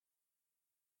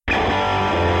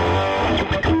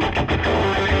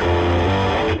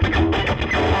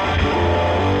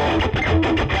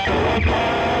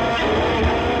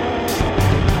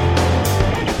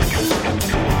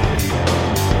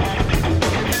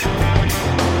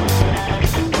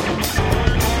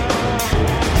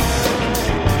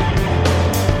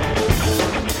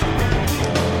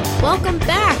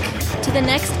to the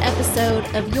next episode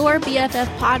of your BFF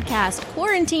podcast,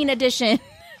 Quarantine Edition.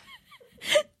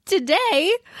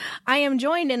 Today, I am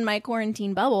joined in my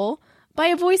quarantine bubble by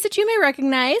a voice that you may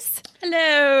recognize.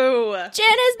 Hello. Jen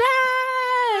is back.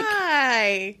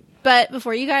 Hi. But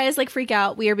before you guys freak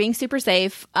out, we are being super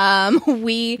safe.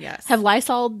 We have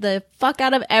Lysol'd the fuck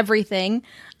out of everything.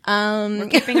 We're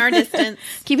keeping our distance.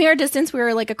 Keeping our distance. We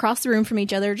were across the room from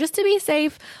each other just to be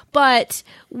safe. But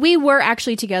we were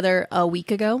actually together a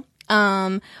week ago.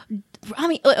 By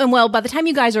the time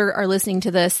you guys are listening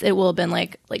to this, it will have been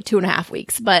like 2.5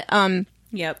 weeks. But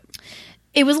yep,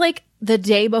 it was the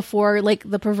day before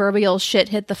the proverbial shit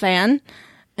hit the fan,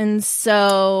 and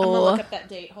so I'm gonna look up that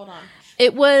date. Hold on.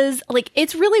 It was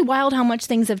it's really wild how much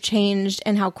things have changed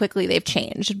and how quickly they've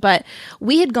changed. But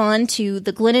we had gone to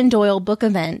the Glennon Doyle book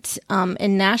event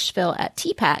in Nashville at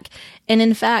TPAC. And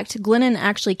in fact, Glennon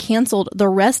actually canceled the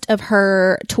rest of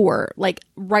her tour,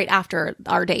 right after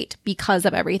our date because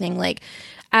of everything.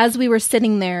 As we were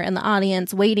sitting there in the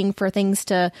audience waiting for things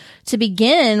to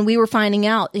begin, we were finding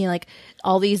out,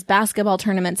 all these basketball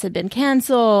tournaments had been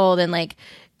canceled and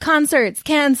concerts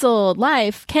canceled,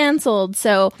 life canceled.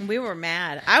 So we were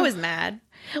mad. I was mad.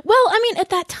 Well, at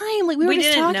that time, we were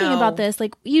just talking about this. We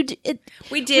did,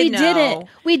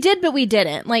 but we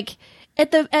didn't.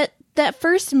 At that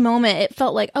first moment, it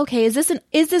felt okay, is this an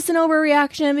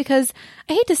overreaction? Because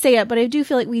I hate to say it, but I do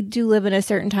feel like we do live in a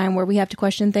certain time where we have to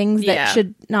question things that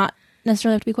should not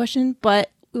necessarily have to be questioned.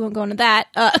 But we won't go into that.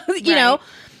 You know,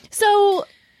 so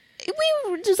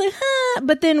we were just huh.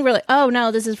 But then we're oh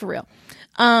no, this is for real.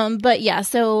 But yeah,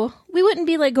 so we wouldn't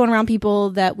be going around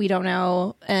people that we don't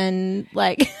know and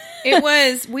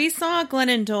we saw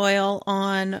Glennon Doyle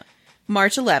on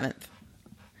March 11th.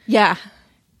 Yeah.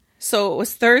 So it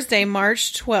was Thursday,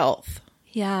 March 12th.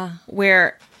 Yeah.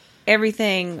 Where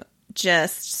everything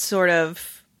just sort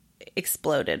of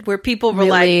exploded. Where people were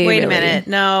really, wait a minute.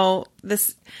 No,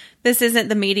 this isn't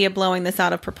the media blowing this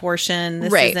out of proportion.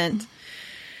 This isn't,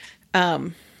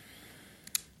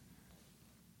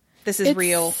 this is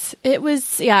real. It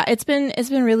was, yeah, it's been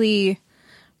really,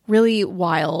 really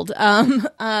wild.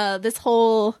 This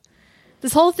whole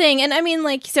thing.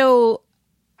 And so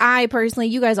I personally,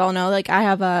 you guys all know, I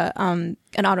have an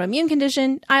autoimmune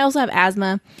condition. I also have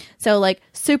asthma. So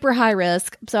super high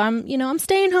risk. So I'm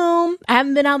staying home. I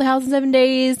haven't been out of the house in 7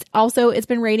 days. Also, it's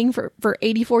been raining for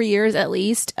 84 years at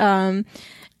least. I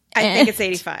think it's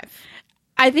 85.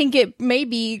 I think it may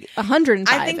be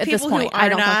 105 at this point. I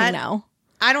don't fucking know.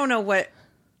 I don't know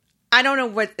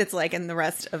what it's like in the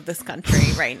rest of this country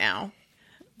right now.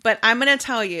 But I'm going to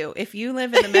tell you, if you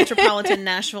live in the metropolitan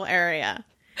Nashville area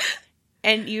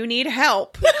and you need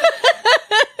help,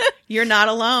 you're not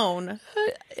alone.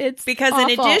 It's because awful.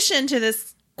 In addition to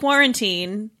this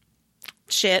quarantine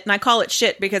shit, and I call it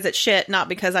shit because it's shit, not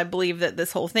because I believe that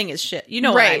this whole thing is shit. You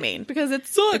know what I mean? Because it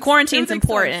sucks. The quarantine's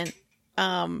important.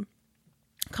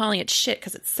 Calling it shit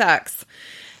because it sucks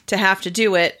to have to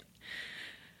do it.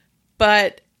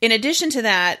 But in addition to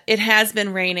that, it has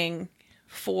been raining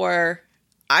for,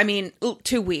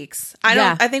 2 weeks.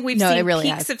 I think we've seen really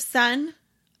peaks of sun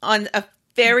on a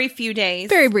very few days.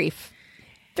 Very brief.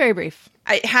 Very brief.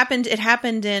 It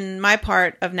happened in my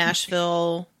part of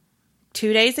Nashville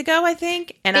 2 days ago, I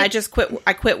think. And I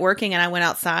quit working and I went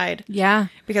outside. Yeah.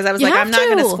 Because I was I'm not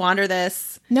going to squander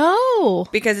this. No.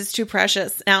 Because it's too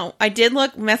precious. Now, I did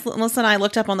look, Melissa and I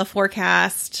looked up on the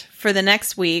forecast for the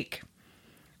next week.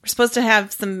 We're supposed to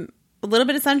have a little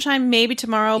bit of sunshine maybe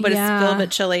tomorrow, but it's still a bit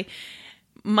chilly.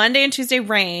 Monday and Tuesday,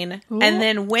 rain. Ooh. And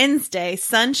then Wednesday,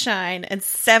 sunshine and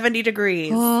 70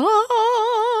 degrees.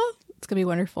 Oh, it's going to be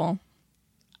wonderful.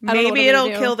 Maybe it'll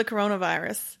kill the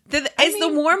coronavirus. Is the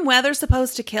warm weather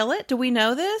supposed to kill it? Do we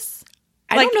know this?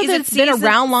 I don't know that it's been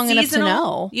around long enough to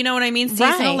know. You know what I mean?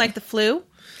 Seasonal, like the flu?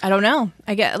 I don't know.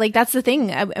 I get that's the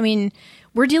thing.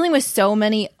 We're dealing with so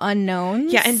many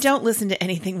unknowns. Yeah, and don't listen to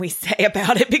anything we say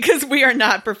about it because we are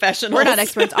not professionals. We're not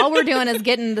experts. All we're doing is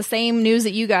getting the same news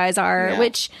that you guys are,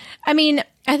 which, I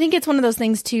think it's one of those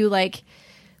things too,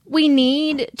 we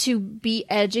need to be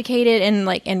educated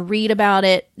and read about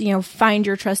it, find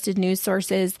your trusted news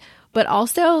sources. But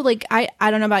also, I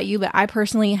don't know about you, but I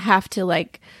personally have to,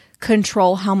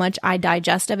 control how much I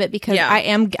digest of it because I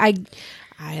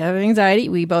have anxiety.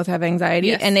 We both have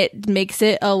anxiety, and it makes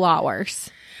it a lot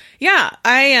worse. Yeah,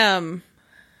 I am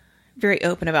very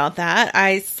open about that.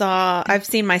 I've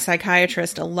seen my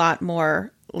psychiatrist a lot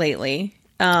more lately.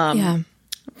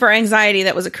 For anxiety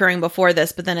that was occurring before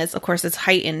this, but then it's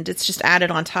heightened. It's just added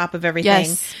on top of everything.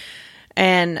 Yes.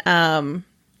 And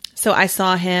so I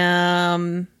saw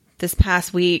him this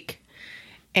past week,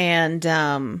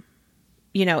 and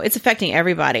you know, it's affecting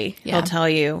everybody. Yeah. He'll tell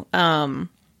you.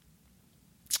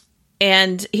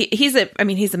 And he's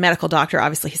a medical doctor.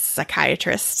 Obviously, he's a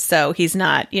psychiatrist, so he's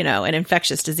not, you know, an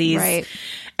infectious disease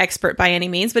expert by any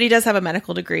means, but he does have a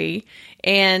medical degree.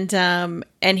 And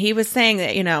he was saying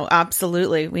that, you know,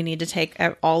 absolutely, we need to take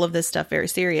all of this stuff very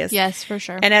serious. Yes, for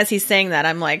sure. And as he's saying that,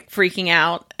 I'm like freaking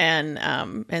out, and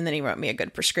then he wrote me a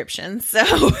good prescription. So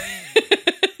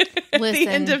at the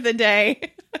end of the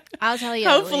day, I'll tell you,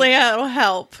 hopefully it'll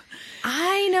help.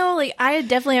 I know, like, I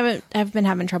definitely have been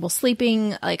having trouble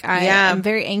sleeping. Like, I'm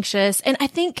very anxious. And I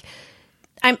think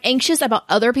I'm anxious about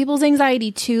other people's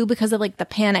anxiety, too, because of, like, the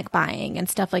panic buying and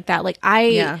stuff like that. Like,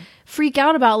 I freak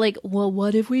out about, like, well,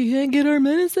 what if we can't get our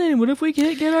medicine? What if we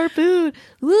can't get our food?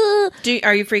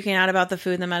 Are you freaking out about the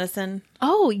food and the medicine?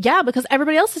 Oh, yeah, because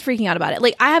everybody else is freaking out about it.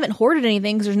 Like, I haven't hoarded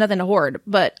anything because there's nothing to hoard.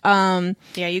 But, yeah,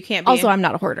 you can't be. Also, I'm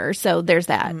not a hoarder, so there's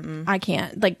that. I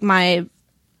can't. Like,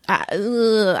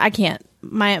 I can't.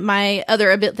 My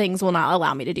other things will not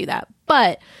allow me to do that.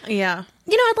 But yeah,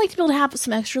 you know, I'd like to be able to have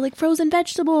some extra like frozen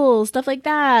vegetables, stuff like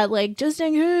that, like just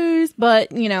in case.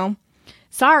 But you know,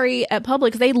 sorry, at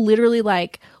Publix they literally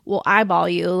like will eyeball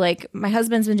you. Like my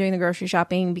husband's been doing the grocery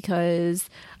shopping because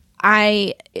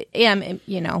I am,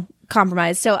 you know,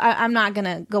 compromised, so I'm not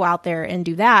gonna go out there and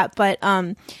do that. But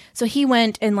so he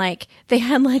went and like they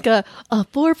had like a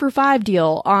 4 for $5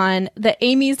 deal on the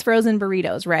Amy's frozen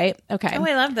burritos, right? Okay. Oh,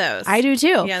 I love those. I do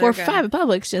too. Yeah, 4 for $5 at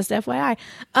Publix, just FYI.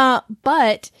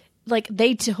 But like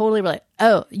they totally were like,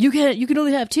 oh, you can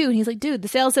only have 2, and he's like, dude, the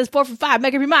sale says 4 for $5,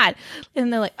 make up your mind.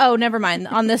 And they're like, oh, never mind,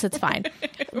 on this it's fine.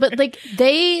 But like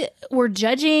they were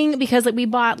judging because like we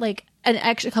bought like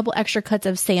a couple extra cuts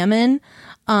of salmon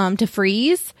to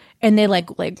freeze. And they like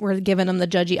were giving them the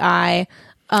judgy eye,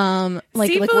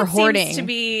 seafood we're hoarding. Seems to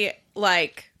be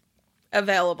like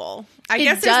available. I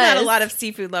guess there's not a lot of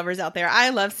seafood lovers out there. I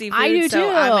love seafood. I do so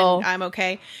too. I'm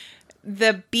okay.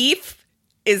 The beef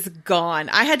is gone.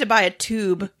 I had to buy a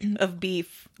tube of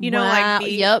beef. You know, like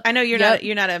beef. Yep. I know you're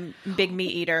not a big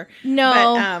meat eater.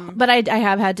 No, but I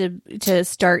have had to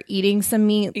start eating some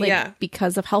meat,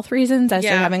 because of health reasons. I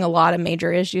started having a lot of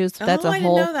major issues. That's I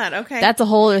didn't know that. Okay, that's a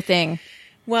whole other thing.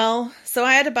 Well, so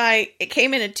I had to buy, it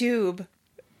came in a tube.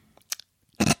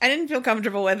 I didn't feel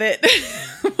comfortable with it.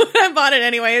 But I bought it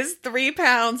anyways. 3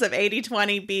 pounds of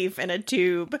 80/20 beef in a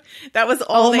tube. That was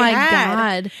all they had. Oh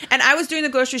my God. And I was doing the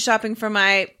grocery shopping for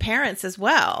my parents as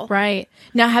well. Right.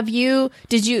 Now did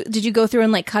you go through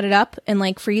and like cut it up and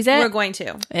like freeze it? We're going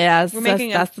to. Yeah,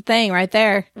 that's the thing right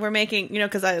there. We're making, you know,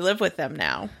 because I live with them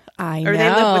now. I know. Or they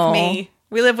live with me.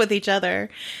 We live with each other.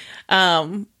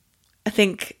 I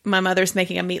think my mother's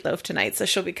making a meatloaf tonight, so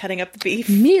she'll be cutting up the beef.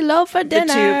 Meatloaf for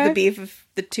dinner.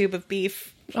 The tube of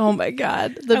beef. Oh my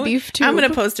God, beef tube. I'm going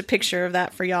to post a picture of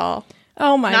that for y'all.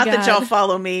 Oh my God. Not that y'all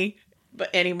follow me,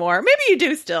 but anymore. Maybe you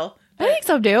do still. I think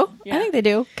so. Yeah. I think they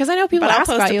do because I know people ask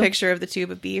about you. But I'll post a picture of the tube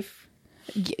of beef.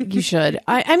 You should.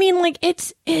 I mean, like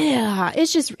it's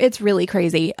really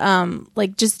crazy.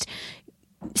 Like just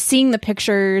seeing the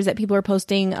pictures that people are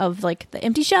posting of like the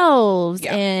empty shelves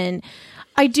and.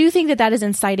 I do think that is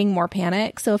inciting more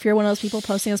panic. So if you're one of those people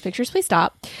posting those pictures, please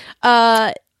stop.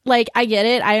 Like, I get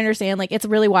it. I understand. Like, it's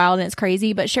really wild and it's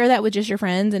crazy, but share that with just your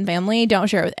friends and family. Don't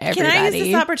share it with everybody. Can I use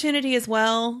this opportunity as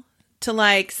well to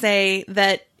like say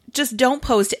that just don't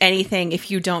post anything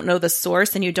if you don't know the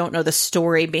source and you don't know the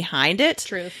story behind it.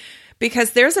 Truth.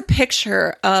 Because there's a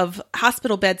picture of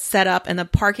hospital beds set up in the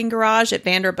parking garage at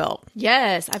Vanderbilt.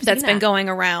 Yes, I've seen that. That's been going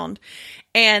around.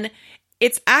 And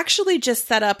it's actually just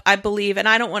set up, I believe, and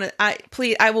I don't want to,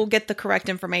 I will get the correct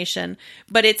information,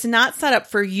 but it's not set up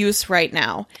for use right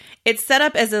now. It's set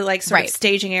up as a like sort of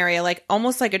staging area, like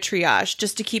almost like a triage,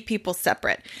 just to keep people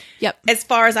separate. Yep. As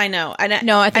far as I know. I don't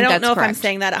know if I'm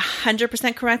saying that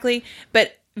 100% correctly,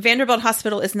 but Vanderbilt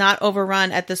Hospital is not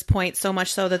overrun at this point, so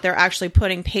much so that they're actually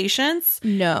putting patients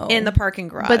in the parking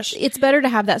garage. But it's better to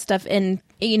have that stuff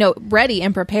ready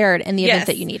and prepared in the event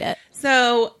that you need it.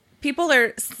 So people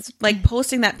are like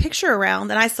posting that picture around,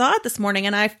 and I saw it this morning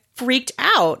and I freaked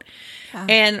out. Yeah.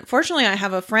 And fortunately, I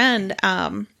have a friend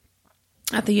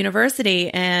at the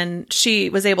university, and she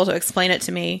was able to explain it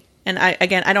to me. And I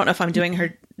don't know if I'm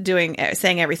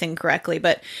saying everything correctly,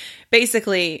 but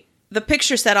basically the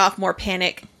picture set off more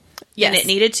panic than it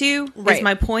needed to, is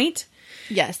my point.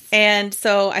 Yes. And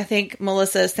so I think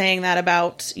Melissa is saying that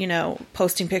about,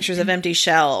 posting pictures of empty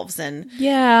shelves, and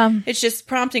it's just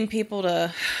prompting people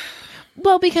to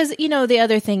well, because the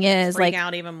other thing is freak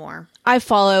out even more.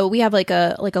 we have like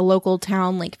a local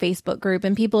town like Facebook group,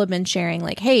 and people have been sharing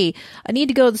like, hey, I need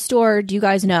to go to the store. Do you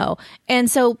guys know? And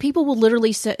so people will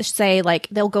literally say like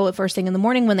they'll go at first thing in the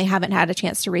morning when they haven't had a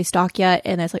chance to restock yet.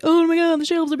 And it's like, oh my God, the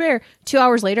shelves are bare. 2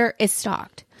 hours later, it's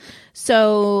stocked.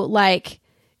 So like,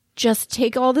 just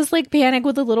take all this like panic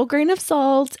with a little grain of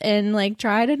salt and like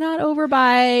try to not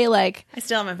overbuy. Like, I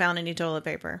still haven't found any toilet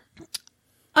paper.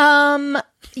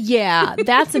 Yeah,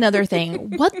 that's another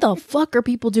thing. What the fuck are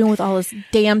people doing with all this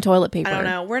damn toilet paper? I don't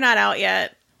know. We're not out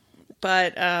yet,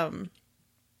 but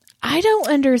I don't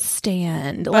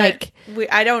understand. Like,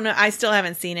 I don't know. I still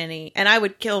haven't seen any, and I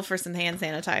would kill for some hand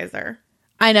sanitizer.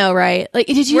 I know, right? Like,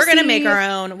 did you? We're gonna make our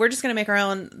own. We're just gonna make our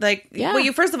own. Like, yeah.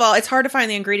 Well, first of all, it's hard to find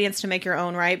the ingredients to make your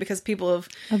own, right? Because people have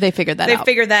they figured that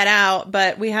out.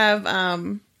 But we have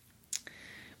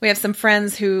some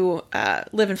friends who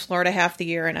live in Florida half the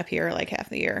year and up here like half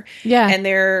the year. Yeah, and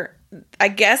I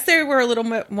guess they were a little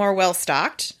bit more well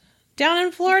stocked down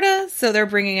in Florida, so they're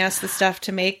bringing us the stuff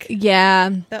to make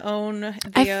the own.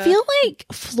 I feel like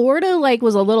Florida like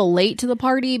was a little late to the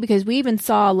party, because we even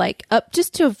saw like up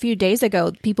just to a few days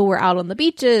ago, people were out on the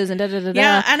beaches and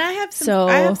yeah. And I have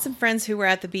some friends who were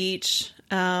at the beach.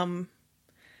 Not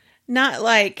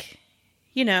like,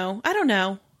 I don't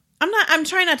know. I'm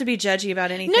trying not to be judgy about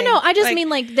anything. No, I just mean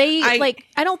like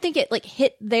I don't think it like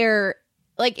hit their.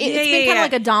 Like it's been kind of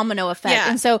like a domino effect. Yeah.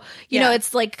 And so, you know,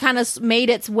 it's like kind of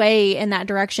made its way in that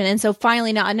direction. And so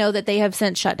finally now I know that they have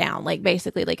since shut down. Like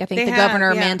basically, like I think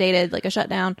governor mandated like a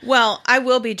shutdown. Well, I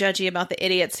will be judgy about the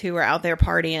idiots who are out there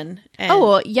partying. And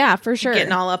oh, yeah, for sure.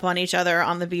 Getting all up on each other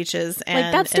on the beaches and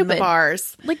like, that's stupid. in the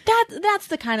bars. Like that's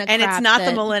the kind of crap. And it's not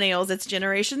the millennials, it's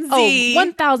Generation Z. Oh,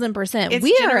 1000%.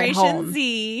 We are at home. Generation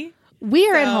Z. We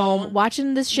are at home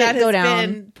watching this shit go down. That has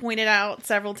been pointed out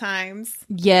several times.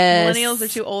 Yes. Millennials are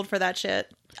too old for that shit.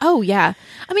 Oh, yeah.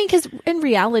 I mean, because in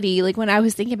reality, like when I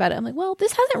was thinking about it, I'm like, well,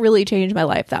 this hasn't really changed my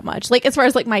life that much. Like as far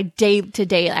as like my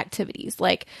day-to-day activities,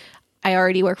 like I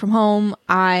already work from home.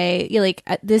 The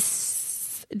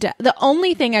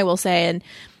only thing I will say, and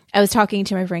I was talking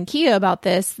to my friend Kia about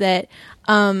this, that,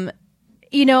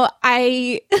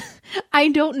 I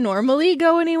don't normally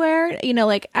go anywhere,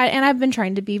 like, and I've been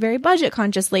trying to be very budget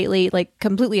conscious lately, like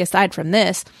completely aside from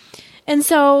this. And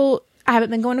so I haven't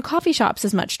been going to coffee shops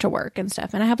as much to work and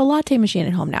stuff. And I have a latte machine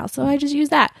at home now, so I just use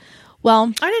that.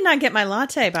 Well, I did not get my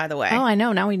latte, by the way. Oh, I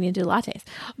know. Now we need to do lattes.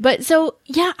 But so,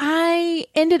 yeah, I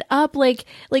ended up like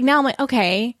now I'm like,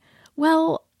 okay,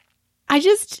 well, I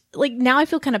just like now I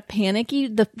feel kind of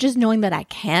panicky. Just knowing that I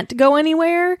can't go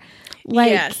anywhere.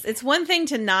 Like, yes, it's one thing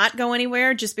to not go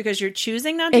anywhere just because you're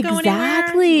choosing not to go anywhere.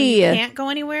 Exactly. You can't go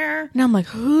anywhere. Now I'm like,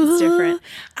 it's different.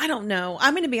 I don't know.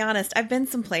 I'm going to be honest. I've been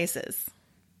some places.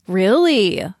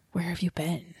 Really? Where have you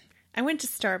been? I went to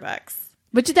Starbucks.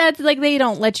 But that's like they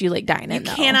don't let you like dine in.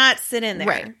 You cannot sit in there.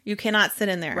 Right. You cannot sit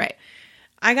in there. Right.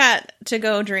 I got to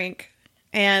go drink,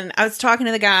 and I was talking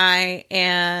to the guy,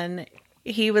 and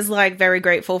he was like very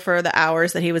grateful for the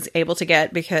hours that he was able to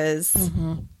get because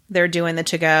they're doing the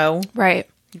to-go. Right.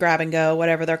 Grab and go,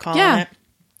 whatever they're calling it.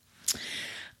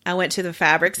 I went to the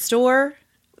fabric store,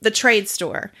 the trade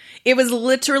store. It was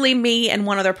literally me and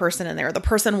one other person in there. The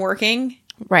person working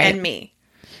and me.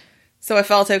 So I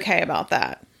felt okay about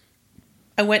that.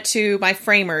 I went to my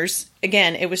framers.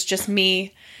 Again, it was just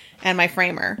me and my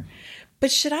framer.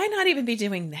 But should I not even be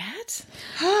doing that?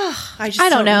 I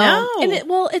don't know. And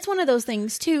it's one of those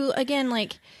things too. Again,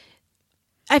 like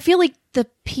I feel like the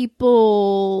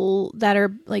people that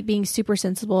are like being super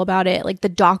sensible about it, like the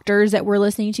doctors that we're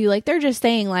listening to, like they're just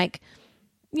saying like,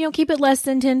 keep it less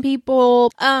than 10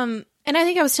 people. And I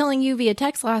think I was telling you via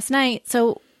text last night.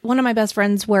 So one of my best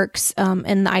friends works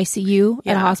in the ICU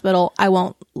at a hospital. I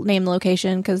won't name the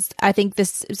location because I think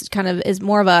this is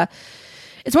more of a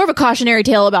cautionary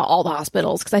tale about all the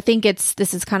hospitals, because I think this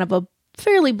is kind of a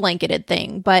fairly blanketed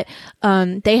thing. But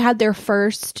they had their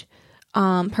first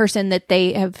person that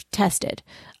they have tested.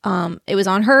 It was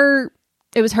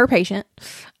her patient.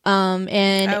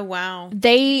 And oh wow.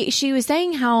 She was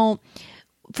saying how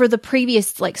for the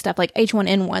previous like stuff like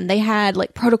H1N1, they had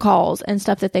like protocols and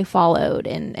stuff that they followed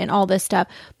and all this stuff.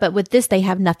 But with this, they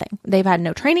have nothing. They've had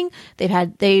no training. They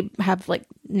have like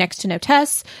next to no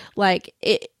tests. Like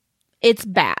it's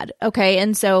bad. Okay.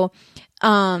 And so,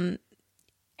 and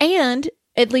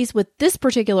at least with this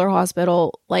particular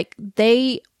hospital, like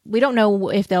we don't know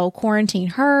if they'll quarantine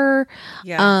her.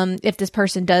 Yeah. If this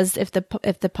person does, if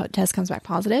the test comes back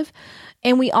positive.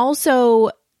 And we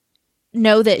also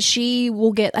know that she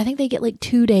will get, I think they get like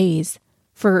 2 days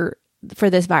for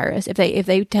this virus. If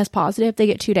they test positive, they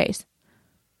get 2 days.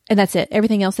 And that's it.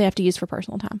 Everything else they have to use for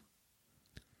personal time.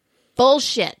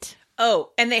 Bullshit.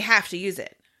 Oh, and they have to use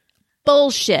it.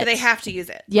 Bullshit. But they have to use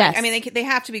it. Yes. Like, I mean, they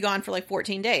have to be gone for like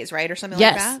 14 days, right? Or something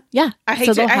yes. like that? Yeah. I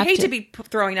hate to be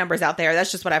throwing numbers out there. That's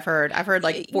just what I've heard. I've heard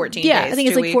like 14 days. Yeah, I think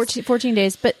it's like 14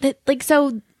 days. But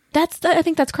so I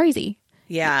think that's crazy.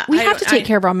 Yeah. We have to take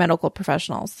care of our medical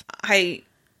professionals. I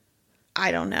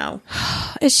don't know.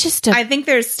 It's just I think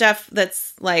there's stuff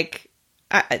that's like,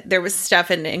 there was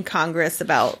stuff in Congress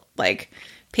about like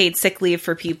paid sick leave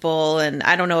for people. And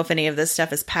I don't know if any of this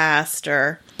stuff is passed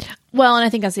or... Well, and I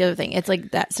think that's the other thing. It's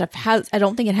like that stuff I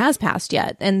don't think it has passed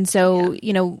yet. And so,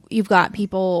 you've got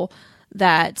people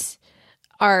that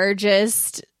are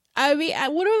just, I mean,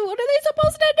 what are they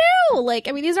supposed to do? Like,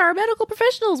 I mean, these are our medical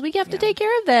professionals. We have to take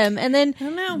care of them. And then I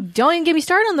don't know. Don't even get me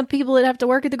started on the people that have to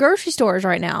work at the grocery stores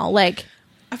right now. Like,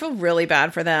 I feel really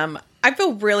bad for them.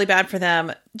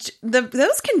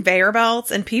 Those conveyor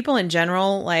belts and people in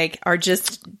general, like, are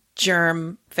just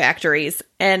germ factories.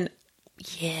 And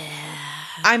yeah.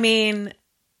 I mean,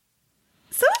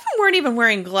 some of them weren't even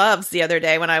wearing gloves the other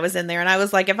day when I was in there. And I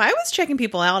was like, if I was checking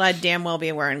people out, I'd damn well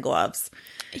be wearing gloves.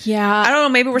 Yeah. I don't know.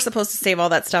 Maybe we're supposed to save all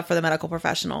that stuff for the medical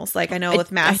professionals. Like, I know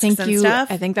with masks and stuff.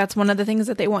 I think that's one of the things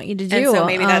that they want you to do. And so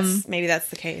maybe that's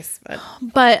the case.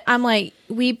 But I'm like,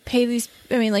 we pay these,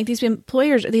 I mean, like these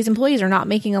employees are not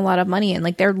making a lot of money. And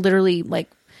like, they're literally like,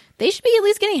 they should be at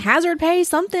least getting hazard pay,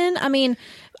 something. I mean,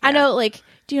 I know, like,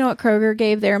 do you know what Kroger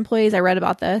gave their employees? I read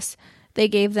about this. They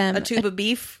gave them a tube of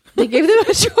beef. They gave them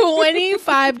a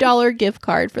 $25 gift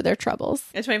card for their troubles.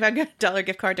 A $25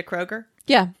 gift card to Kroger?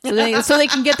 Yeah. So they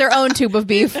can get their own tube of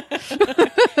beef.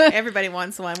 Everybody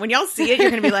wants one. When y'all see it, you're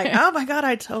going to be like, oh my God,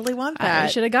 I totally want that. I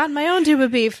should have gotten my own tube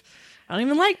of beef. I don't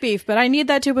even like beef, but I need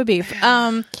that tube of beef.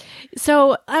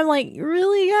 So I'm like,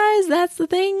 really, guys? That's the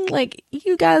thing? Like,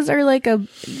 you guys are like you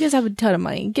guys have a ton of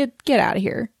money. Get out of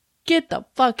here. Get the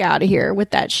fuck out of here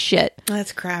with that shit.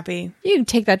 That's crappy. You can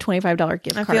take that $25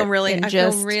 gift card. I feel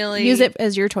really use it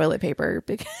as your toilet paper.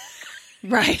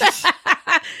 Right.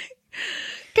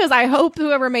 Because I hope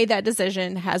whoever made that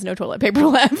decision has no toilet paper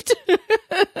left.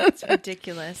 It's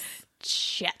ridiculous.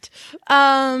 Shit.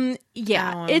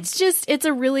 Yeah. It's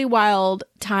a really wild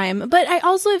time. But I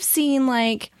also have seen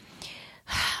like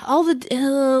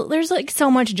there's like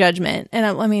so much judgment. And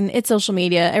I mean, it's social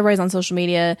media. Everybody's on social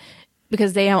media.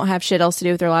 Because they don't have shit else to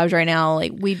do with their lives right now.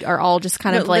 Like, we are all just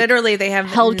kind of like literally they have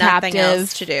held nothing captive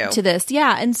else to do to this.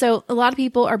 Yeah. And so a lot of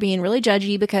people are being really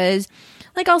judgy because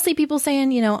like I'll see people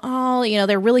saying,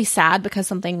 they're really sad because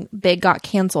something big got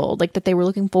canceled, like that they were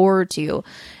looking forward to.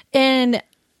 And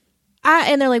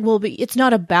they're like, well, but it's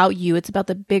not about you. It's about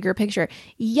the bigger picture.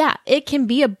 Yeah, it can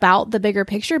be about the bigger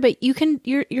picture, but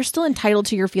you're still entitled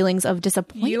to your feelings of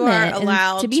disappointment. You are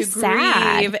allowed to be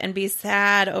sad. Grieve and be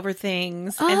sad over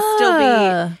things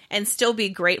and still be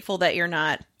grateful that you're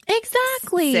not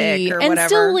exactly sick or and whatever.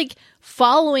 Still like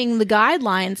following the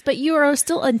guidelines, but you are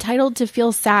still entitled to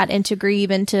feel sad and to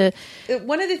grieve and to...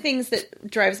 One of the things that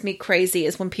drives me crazy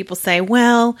is when people say,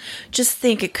 well, just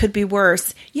think it could be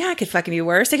worse. Yeah, it could fucking be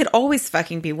worse. It could always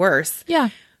fucking be worse. Yeah.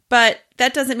 But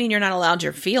that doesn't mean you're not allowed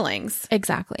your feelings.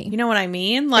 Exactly. You know what I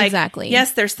mean? Like, exactly.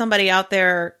 Yes, there's somebody out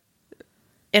there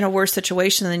in a worse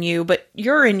situation than you, but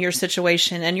you're in your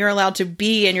situation and you're allowed to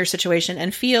be in your situation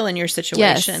and feel in your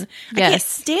situation. Yes. I can't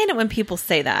stand it when people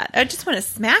say that. I just want to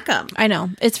smack them. I know.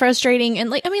 It's frustrating.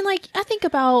 And I think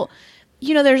about,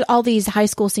 there's all these high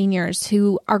school seniors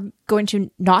who are going to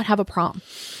not have a prom.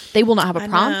 They will not have a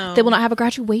prom. They will not have a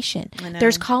graduation.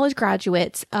 There's college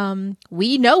graduates.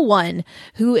 We know one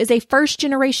who is a first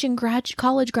generation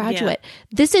college graduate. Yeah.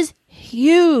 This is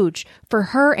huge for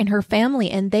her and her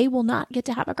family, and they will not get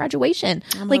to have a graduation.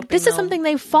 Like, this is something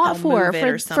they fought for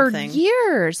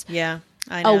years. Yeah.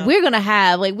 I know. Oh, we're gonna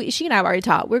have she and I have already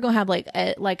talked. We're gonna have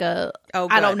I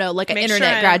don't know, like an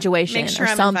internet graduation or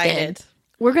something. Invited.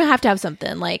 We're gonna have to have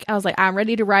something. Like, I was like, I'm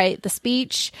ready to write the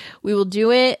speech. We will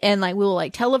do it, and we will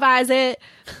televise it.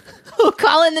 We'll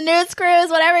call in the news crews,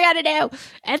 whatever you got to do.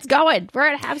 It's going.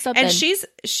 We're gonna have something. And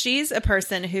she's a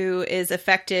person who is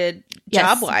affected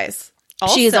job wise.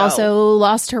 She has also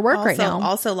lost her work right now.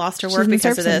 Also lost her work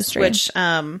because of this, industry. Which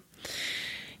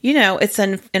it's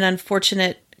an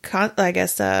unfortunate. I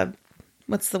guess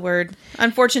what's the word?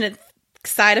 Unfortunate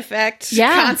side effect,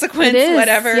 consequence,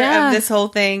 whatever of this whole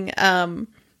thing.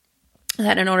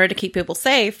 That in order to keep people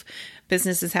safe,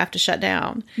 businesses have to shut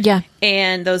down. Yeah,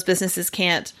 and those businesses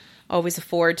can't always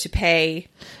afford to pay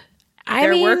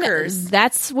their workers.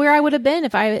 That's where I would have been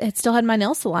if I had still had my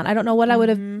nail salon. I don't know what I would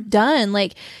have done.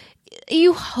 Like,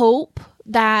 you hope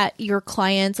that your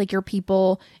clients, like your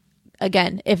people,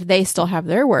 again, if they still have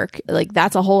their work, like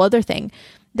that's a whole other thing.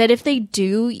 That if they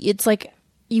do, it's like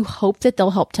you hope that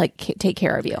they'll help take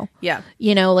care of you. Yeah.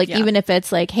 You know, like Yeah. even if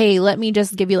it's like, hey, let me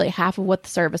just give you like half of what the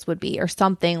service would be or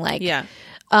something like. Yeah.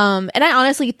 And I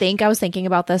honestly think, I was thinking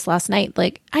about this last night.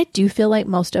 Like, I do feel like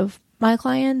most of my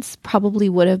clients probably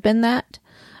would have been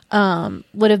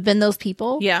those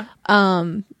people. Yeah.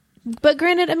 But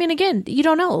granted, I mean, again, you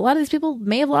don't know. A lot of these people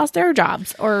may have lost their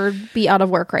jobs or be out of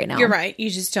work right now. You're right. You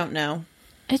just don't know.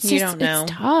 You don't know.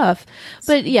 It's tough.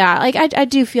 But yeah, like I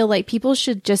do feel like people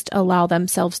should just allow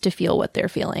themselves to feel what they're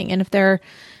feeling. And if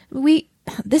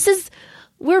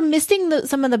we're missing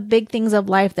some of the big things of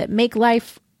life that make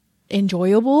life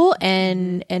enjoyable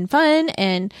and fun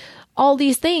and all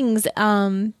these things.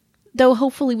 Though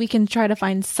hopefully we can try to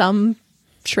find some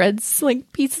shreds,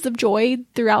 like pieces of joy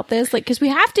throughout this, like, because we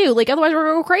have to, like, otherwise we're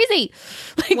gonna go crazy.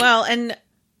 Like, well, and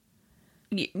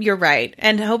you're right.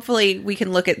 And hopefully we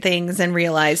can look at things and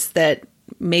realize that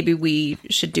maybe we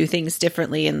should do things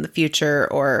differently in the future,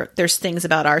 or there's things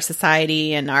about our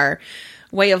society and our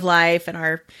way of life and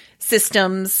our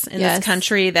systems in this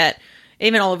country that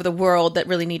even all over the world that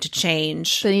really need to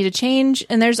change. They need to change.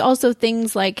 And there's also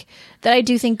things like that I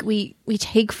do think we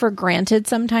take for granted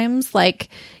sometimes, like,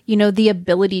 you know, the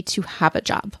ability to have a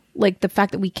job, like the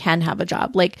fact that we can have a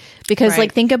job, like, because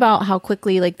like, think about how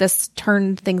quickly like this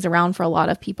turned things around for a lot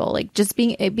of people, like just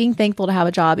being thankful to have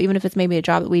a job, even if it's maybe a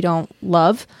job that we don't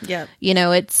love. Yeah. You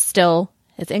know, it's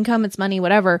income, it's money,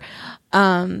 whatever.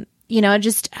 You know,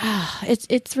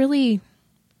 it's really,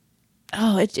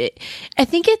 I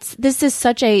think this is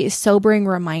such a sobering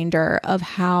reminder of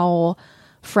how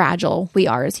fragile we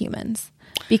are as humans,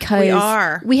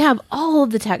 because we have all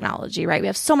of the technology, right? We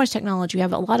have so much technology. We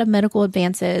have a lot of medical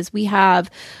advances. We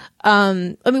have,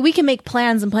 we can make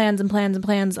plans and plans and plans and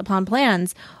plans upon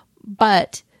plans,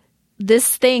 but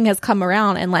this thing has come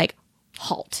around and like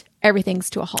halt. Everything's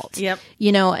to a halt. Yep.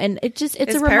 You know, and it's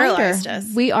a reminder.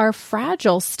 Us. We are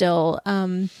fragile still,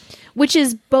 which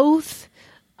is both,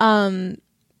 I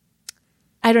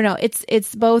don't know.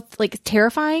 It's both like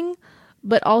terrifying,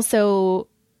 but also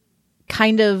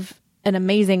kind of an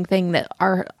amazing thing that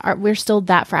we're still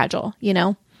that fragile, you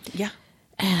know? Yeah.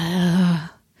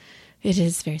 It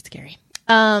is very scary.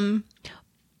 But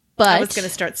I was going to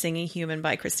start singing "Human"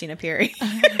 by Christina Perry.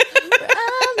 I'm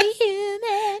a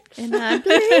human, and I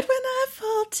bleed when I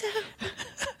fall down.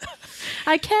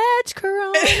 I catch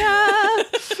corona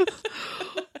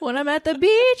when I'm at the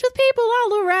beach with people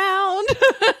all around.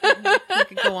 I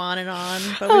could go on and on,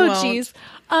 but we won't. Geez.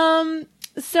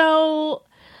 So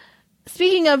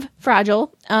speaking of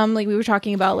fragile, like we were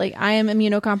talking about, like I am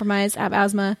immunocompromised, I have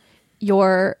asthma.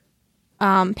 Your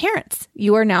parents,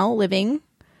 you are now living.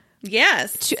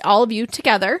 Yes. All of you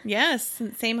together. Yes. In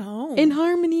the same home. In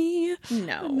harmony.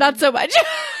 No. Not so much.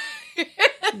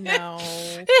 No.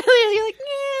 You're like,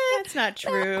 that's not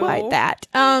true. Not quite that.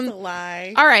 That's a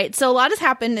lie. All right. So a lot has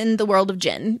happened in the world of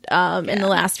gin in the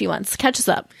last few months. Catch us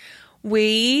up.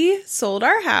 We sold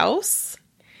our house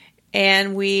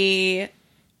and we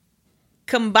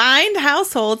combined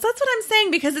households. That's what I'm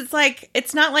saying, because it's like,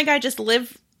 it's not like I just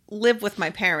live with my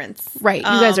parents. Right. You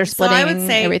guys are splitting so I would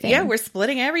say, everything. Yeah, we're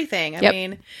splitting everything. I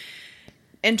mean,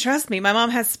 and trust me, my mom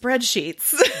has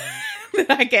spreadsheets that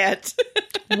I get.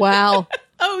 Wow.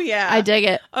 Oh, yeah. I dig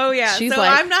it. Oh, yeah. She's so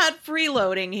like, I'm not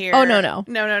freeloading here. Oh, no.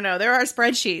 No. There are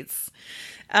spreadsheets.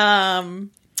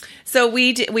 So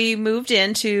we moved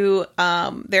into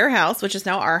their house, which is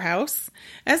now our house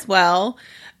as well.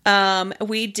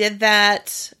 We did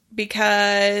that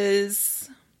because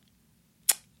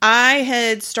I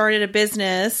had started a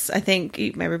business. I think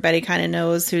everybody kind of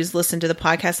knows who's listened to the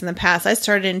podcast in the past. I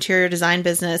started an interior design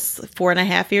business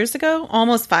 4.5 years ago,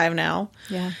 almost 5 now.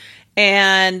 Yeah.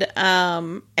 And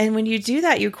when you do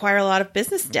that, you acquire a lot of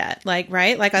business debt,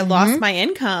 right? Like I lost my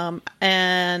income,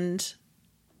 and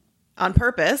on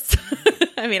purpose.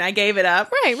 I mean, I gave it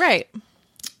up. Right.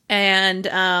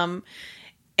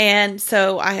 And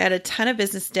so I had a ton of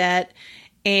business debt,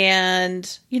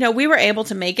 and, you know, we were able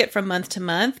to make it from month to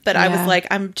month, but I was like,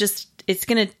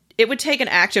 it would take an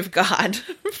act of God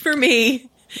for me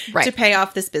to pay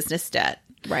off this business debt.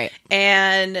 Right.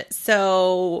 And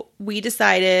so we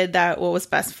decided that what was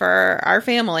best for our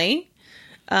family,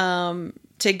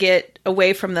 to get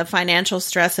away from the financial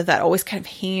stress of that always kind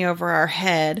of hanging over our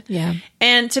head. Yeah.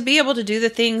 And to be able to do the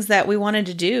things that we wanted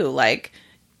to do, like,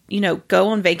 you know, go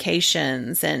on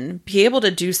vacations and be able to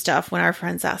do stuff when our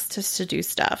friends asked us to do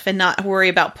stuff, and not worry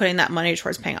about putting that money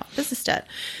towards paying off business debt,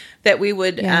 that we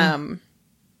would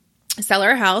sell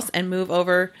our house and move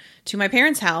over to my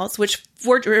parents' house, which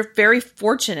we're very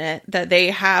fortunate that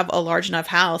they have a large enough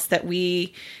house that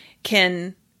we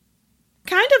can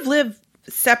kind of live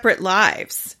separate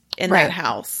lives in that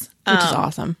house. Which is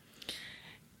awesome.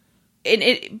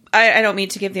 I don't mean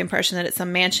to give the impression that it's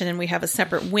some mansion and we have a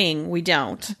separate wing. We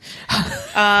don't.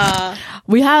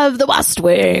 We have the West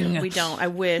Wing. We don't. I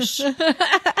wish.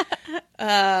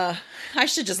 I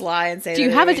should just lie and say. Do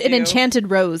you have an enchanted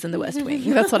rose in the West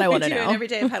Wing? That's what I want to know. And every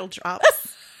day a petal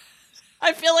drops.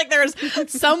 I feel like there's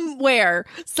somewhere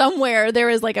there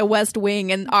is like a West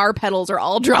Wing, and our petals are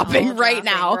all dropping right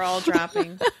now. We're all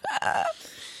dropping.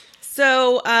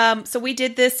 So we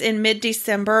did this in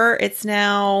mid-December. It's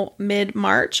now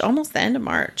mid-March, almost the end of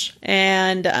March.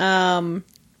 And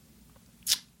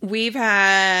we've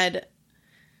had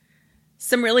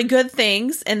some really good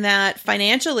things in that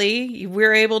financially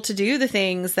we're able to do the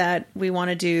things that we want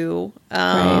to do.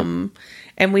 Right.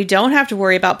 And we don't have to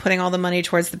worry about putting all the money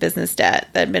towards the business debt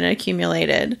that had been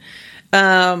accumulated.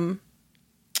 But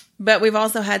we've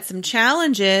also had some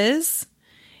challenges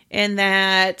in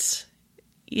that...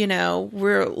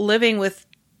 we're living with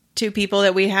two people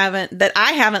that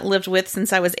I haven't lived with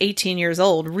since I was 18 years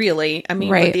old, really. I mean,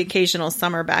 with the occasional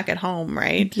summer back at home,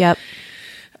 right? Yep.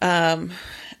 And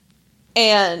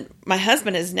my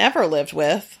husband has never lived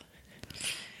with.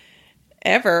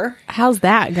 Ever. How's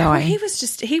that going?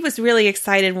 He was really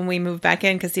excited when we moved back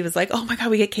in because he was like, oh my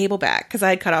God, we get cable back, because I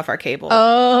had cut off our cable.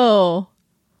 Oh.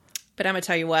 But I'm going to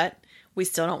tell you what, we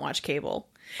still don't watch cable.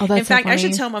 Oh, that's in fact, so funny. I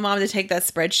should tell my mom to take that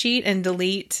spreadsheet and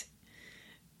delete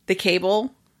the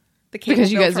cable.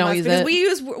 Because you guys don't use it.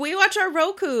 We watch our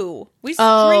Roku. We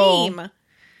stream. Oh.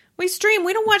 We stream.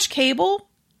 We don't watch cable.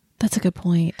 That's a good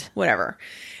point. Whatever.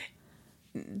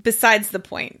 Besides the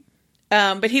point.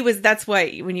 But that's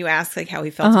why when you ask like how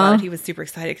he felt about it, he was super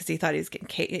excited because he thought he was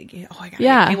getting I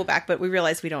got cable back. But we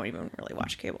realized we don't even really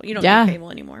watch cable. You don't need cable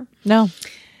anymore. No.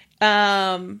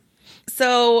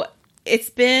 So it's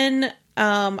been,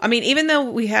 even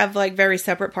though we have like very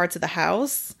separate parts of the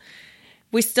house,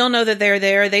 we still know that they're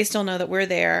there. They still know that we're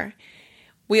there.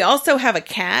 We also have a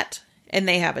cat and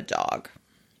they have a dog.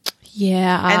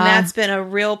 Yeah. And that's been a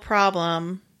real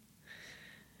problem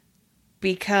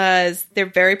because they're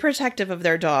very protective of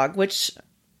their dog, which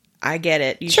I get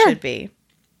it. You should be.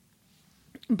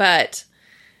 But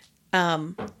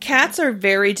cats are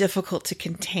very difficult to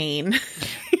contain.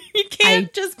 You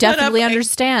can't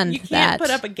understand you can't put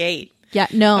up a gate. Yeah,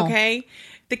 no. Okay?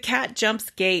 The cat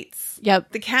jumps gates.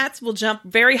 Yep. The cats will jump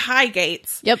very high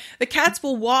gates. Yep. The cats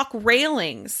will walk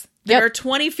railings that are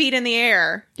 20 feet in the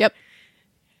air. Yep.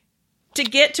 To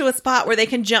get to a spot where they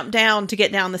can jump down to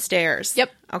get down the stairs.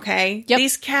 Yep. Okay? Yep.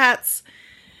 These cats,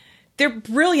 they're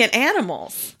brilliant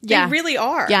animals. Yeah. They really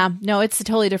are. Yeah. No, it's a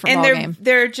totally different ballgame.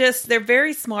 They're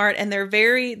very smart, and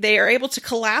they are able to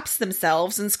collapse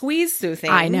themselves and squeeze through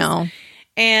things. I know.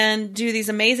 And do these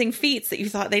amazing feats that you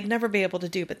thought they'd never be able to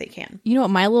do, but they can. You know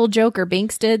what my little joker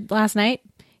Binks did last night?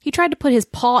 He tried to put his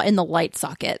paw in the light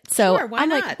socket. So sure, why I'm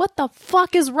not? like, what the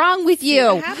fuck is wrong with you?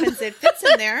 See what happens? It fits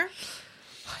in there.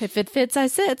 If it fits, I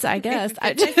sits, I guess.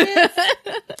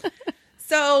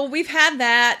 So we've had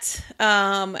that.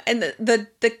 And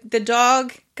the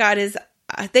dog got his,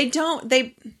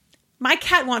 my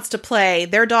cat wants to play.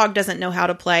 Their dog doesn't know how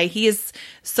to play. He is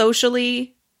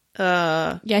socially, he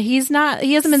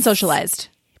hasn't been socialized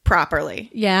properly.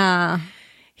 Yeah.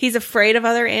 He's afraid of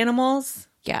other animals.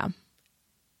 Yeah.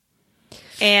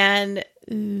 And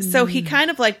so he kind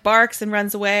of like barks and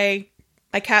runs away.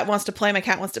 My cat wants to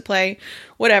play.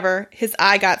 Whatever. His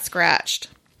eye got scratched.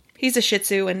 He's a Shih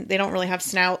Tzu and they don't really have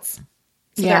snouts.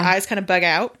 So their eyes kind of bug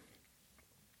out.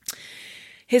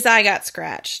 His eye got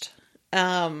scratched.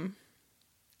 It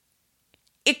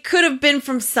could have been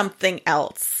from something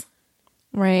else.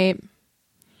 Right.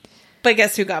 But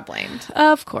guess who got blamed?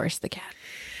 Of course, the cat.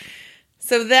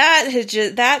 So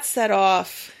that set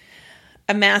off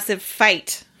a massive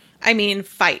fight. I mean,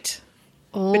 fight.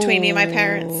 Between me and my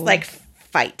parents. Like,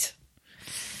 fight.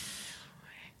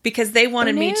 Because they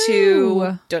wanted me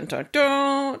to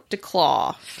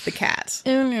declaw the cat.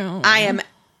 Oh, no. I am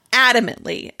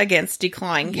adamantly against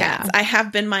declawing cats. I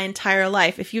have been my entire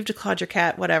life. If you've declawed your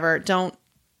cat, whatever, don't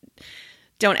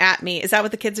at me. Is that what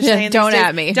the kids are saying? Don't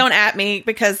at me. Don't at me,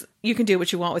 because you can do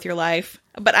what you want with your life.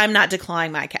 But I'm not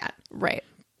declawing my cat. Right.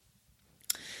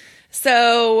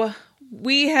 So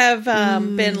we have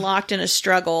been locked in a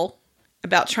struggle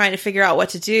about trying to figure out what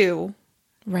to do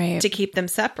to keep them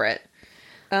separate.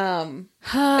 Again,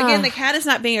 the cat is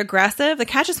not being aggressive. The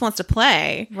cat just wants to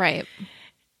play. Right.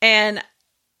 And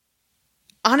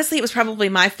honestly, it was probably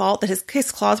my fault that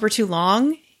his claws were too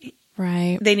long.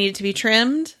 Right. They needed to be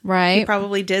trimmed. Right. He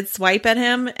probably did swipe at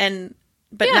him,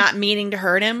 but not meaning to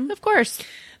hurt him. Of course.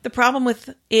 The problem with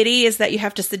Itty is that you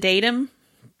have to sedate him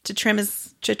to trim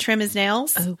his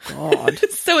nails. Oh, God.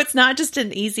 So it's not just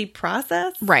an easy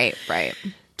process. Right.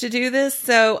 to do this.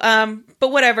 So, but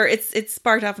whatever. It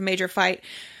sparked off a major fight,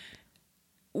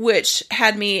 which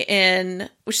sent me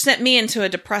into a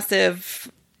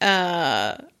depressive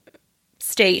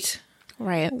state.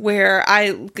 Right. Where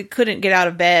I couldn't get out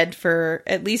of bed for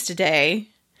at least a day.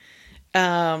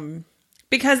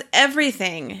 Because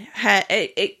everything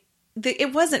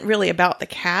it wasn't really about the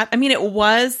cat. I mean, it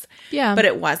was, but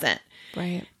it wasn't.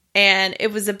 Right. And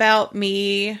it was about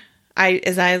me.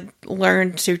 As I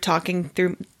learned through talking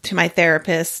to my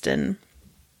therapist and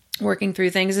working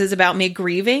through things, is about me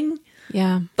grieving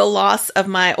the loss of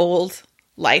my old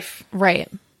life.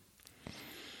 Right.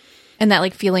 And that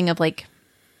like feeling of like,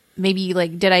 maybe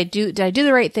like, did I do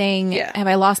the right thing? Yeah. Have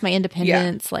I lost my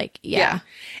independence? Yeah.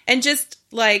 And just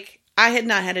like, I had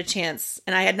not had a chance,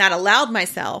 and I had not allowed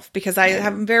myself, because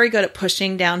I'm very good at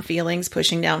pushing down feelings,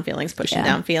 which I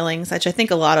think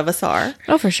a lot of us are.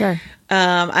 Oh, for sure.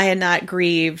 I had not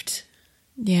grieved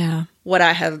what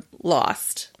I have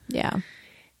lost. Yeah.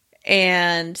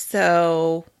 And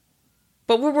so,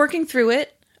 but we're working through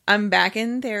it. I'm back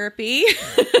in therapy.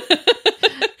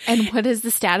 And what is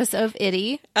the status of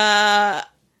Itty? The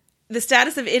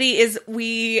status of Itty is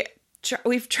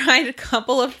we've tried a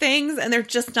couple of things, and they're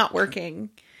just not working.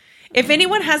 If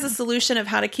anyone has a solution of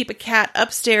how to keep a cat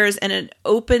upstairs in an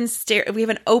open we have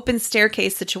an open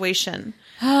staircase situation.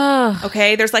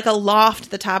 Okay, there's like a loft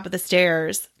at the top of the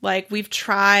stairs. Like we've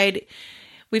tried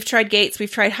gates,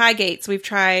 we've tried high gates, we've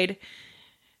tried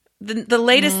the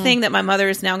latest thing that my mother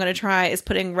is now going to try is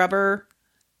putting rubber.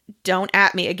 Don't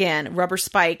at me again. Rubber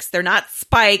spikes. They're not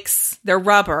spikes. They're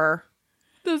rubber.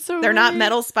 They're not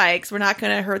metal spikes. We're not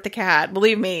going to hurt the cat.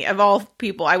 Believe me, of all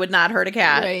people, I would not hurt a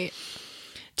cat. Right.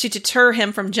 To deter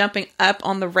him from jumping up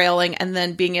on the railing and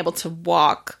then being able to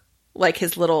walk like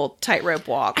his little tightrope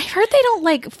walk. I heard they don't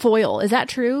like foil. Is that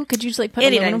true? Could you just like put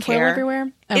aluminum foil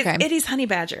everywhere? Okay. Itty's honey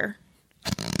badger.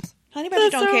 Honey badger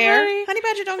That's don't so care. funny. Honey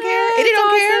badger don't care. Itty don't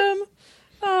care.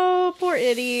 Oh, poor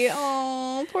Itty.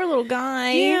 Oh, poor little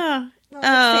guy. Yeah. Oh, that's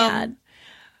sad.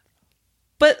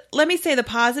 But let me say the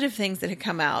positive things that had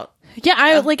come out. Yeah,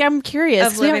 I'm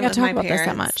curious. We haven't got with to talk my about this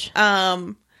that parents. much.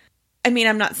 I mean,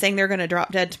 I'm not saying they're going to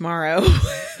drop dead tomorrow,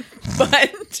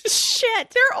 but Shit.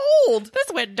 they're old.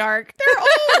 This went dark.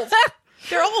 They're old.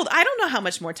 They're old. I don't know how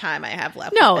much more time I have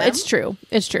left. No, with them. it's true.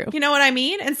 It's true. You know what I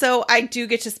mean? And so I do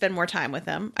get to spend more time with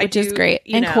them. Which is great.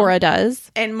 And Cora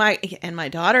does. And my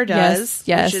daughter does,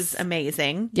 yes. which is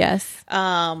amazing. Yes.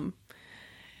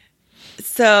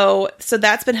 So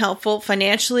that's been helpful.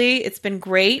 Financially, it's been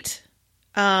great.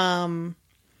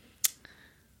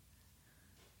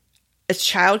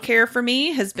 Childcare for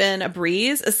me has been a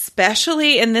breeze,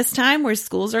 especially in this time where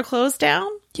schools are closed down.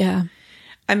 Yeah.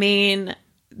 I mean,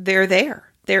 they're there.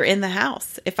 They're in the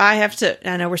house. If I have to,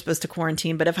 I know we're supposed to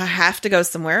quarantine, but if I have to go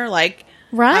somewhere, like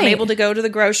I'm able to go to the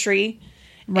grocery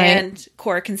and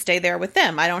Cora can stay there with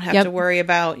them. I don't have to worry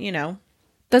about,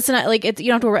 That's not like you don't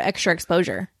have to worry about extra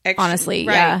exposure. Honestly.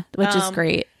 Right. Yeah. Which is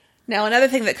great. Now, another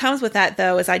thing that comes with that,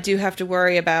 though, is I do have to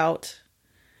worry about,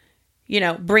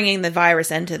 bringing the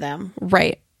virus into them.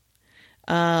 Right.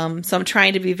 So I'm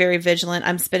trying to be very vigilant.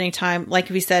 I'm spending time, like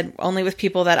we said, only with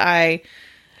people that I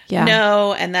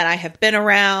know and that I have been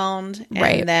around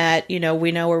and that,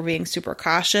 we know we're being super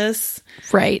cautious.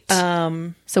 Right.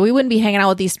 So we wouldn't be hanging out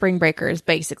with these spring breakers,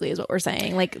 basically, is what we're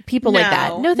saying. Like people like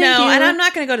that. No, thank you. And I'm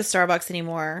not going to go to Starbucks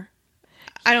anymore.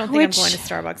 I don't think I'm going to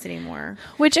Starbucks anymore.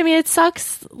 Which, I mean, it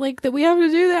sucks like that we have to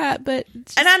do that, but...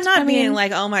 And I'm not being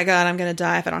like, oh my God, I'm going to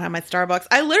die if I don't have my Starbucks.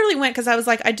 I literally went because I was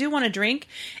like, I do want to drink.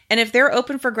 And if they're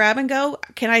open for grab and go,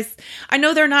 I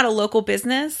know they're not a local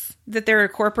business, that they're a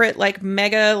corporate, like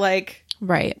mega, like...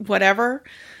 Right. Whatever.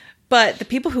 But the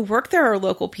people who work there are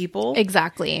local people.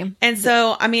 Exactly. And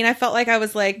so, I mean, I felt like I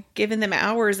was like giving them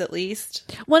hours at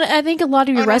least. Well, I think a lot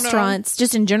of your restaurants,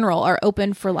 just in general, are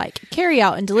open for like carry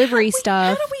out and delivery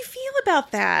stuff. How do we feel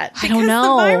about that? I don't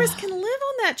know. Because the virus can live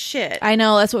on that shit. I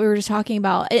know. That's what we were just talking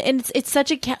about. And it's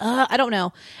such a... I don't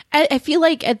know. I feel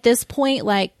like at this point,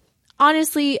 like,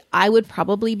 honestly, I would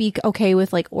probably be okay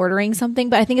with like ordering something.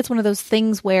 But I think it's one of those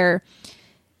things where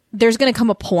there's going to come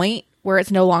a point where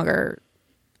it's no longer...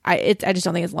 I just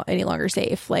don't think it's any longer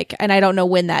safe. Like, and I don't know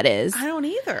when that is. I don't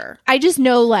either. I just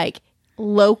know, like,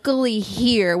 locally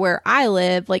here where I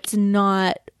live, like, it's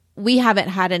not, we haven't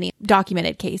had any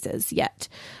documented cases yet.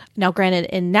 Now, granted,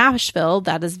 in Nashville,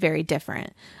 that is very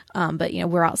different. But,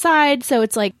 we're outside. So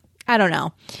it's like, I don't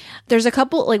know. There's a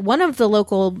couple, like, one of the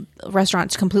local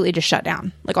restaurants completely just shut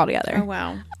down, like, altogether. Oh,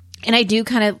 wow. And I do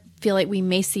kind of feel like we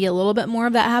may see a little bit more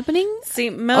of that happening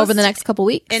over the next couple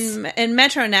weeks. In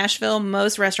Metro Nashville,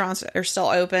 most restaurants are still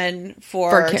open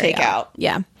for takeout.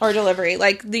 Yeah. Or delivery.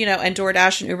 Like, you know, and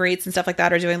DoorDash and Uber Eats and stuff like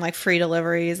that are doing like free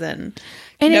deliveries and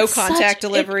no contact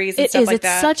deliveries and stuff like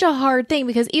that. It's such a hard thing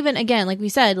because even, again, like we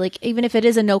said, like even if it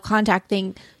is a no contact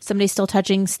thing, somebody's still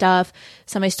touching stuff,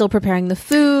 somebody's still preparing the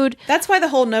food. That's why the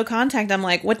whole no contact, I'm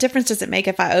like, what difference does it make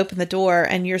if I open the door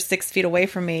and you're 6 feet away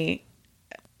from me?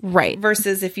 Right.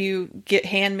 Versus if you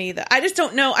hand me I just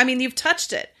don't know. I mean, you've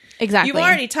touched it. Exactly. You've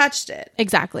already touched it.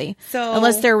 Exactly. So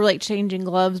unless they're like changing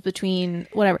gloves between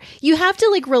whatever, you have to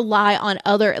like rely on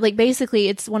other, like basically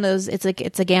it's one of those, it's like,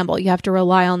 it's a gamble. You have to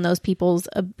rely on those people's,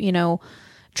 you know,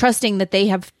 trusting that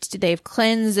they've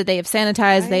cleansed, that they have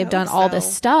sanitized, they've done all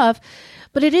this stuff.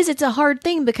 But it's a hard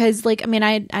thing because like, I mean,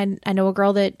 I know a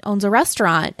girl that owns a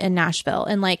restaurant in Nashville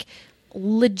and like,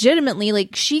 legitimately,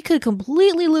 like she could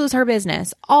completely lose her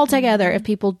business altogether if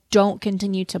people don't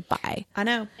continue to buy. I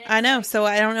know. So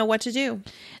I don't know what to do.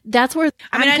 That's where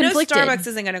I know Starbucks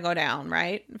isn't going to go down,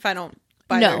 right? If I don't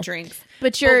buy their drinks.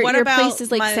 But your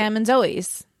places like Sam and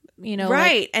Zoe's, you know,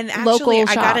 right? Like and actually,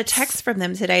 I got a text from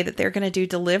them today that they're going to do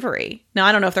delivery. Now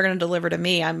I don't know if they're going to deliver to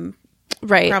me. I'm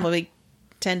probably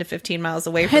 10 to 15 miles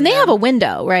away from them. And they have a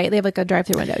window, right? They have like a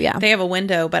drive-through window, yeah. They have a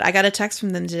window, but I got a text from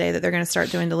them today that they're going to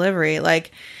start doing delivery. Like,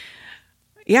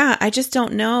 yeah, I just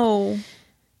don't know.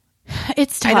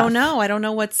 It's tough. I don't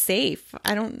know what's safe.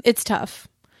 It's tough.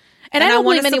 And I don't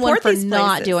blame anyone for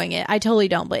not doing it. I totally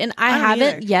don't. But I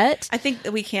haven't yet. I think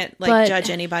that we can't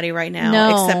judge anybody right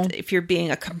now, except if you're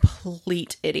being a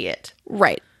complete idiot.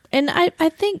 Right. And I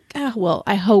think,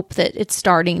 I hope that it's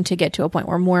starting to get to a point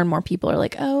where more and more people are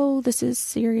like, oh, this is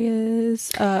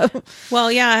serious.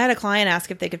 Well, yeah, I had a client ask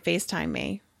if they could FaceTime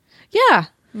me. Yeah.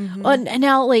 Mm-hmm. Well, and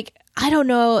now, like, I don't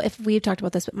know if we've talked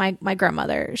about this, but my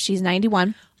grandmother, she's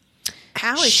 91.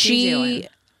 How is she doing? She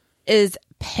is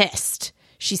pissed.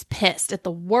 She's pissed at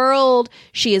the world.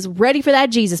 She is ready for that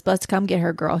Jesus bus to come get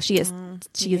her, girl. She is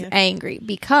angry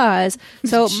because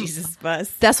Jesus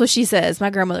bus. That's what she says. My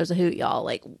grandmother's a hoot, y'all.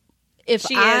 Like if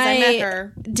I met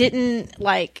her. Didn't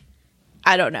like,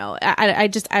 I don't know. I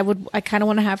kind of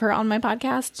want to have her on my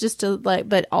podcast just to like,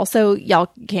 but also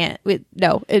y'all can't.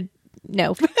 No.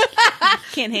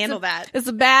 Can't handle that. It's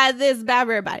bad for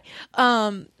everybody.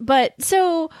 But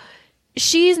so.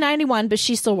 She's 91, but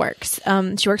she still works.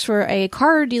 She works for a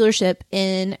car dealership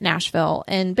in Nashville.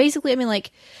 And basically, I mean,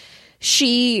 like,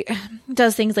 she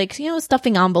does things like, you know,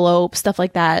 stuffing envelopes, stuff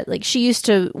like that. Like, she used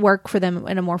to work for them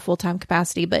in a more full-time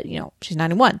capacity, but, you know, she's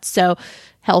 91. So,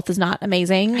 health is not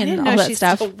amazing and all that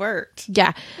stuff. Still worked.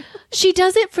 Yeah. She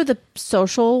does it for the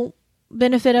social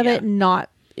benefit of it, not...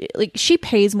 Like, she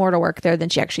pays more to work there than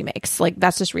she actually makes. Like,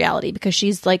 that's just reality because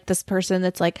she's, like, this person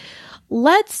that's like,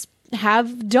 let's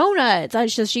have donuts.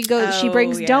 So she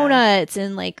brings donuts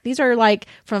and like these are like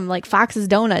from like Fox's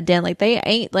Donut Den. Like they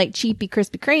ain't like cheapy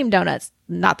Krispy Kreme donuts.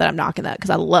 Not that I'm knocking that because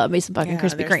I love me some fucking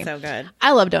Krispy Kreme. So good.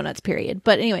 I love donuts, period.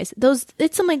 But anyways,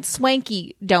 it's some like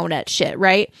swanky donut shit,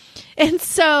 right? And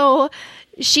so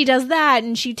she does that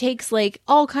and she takes like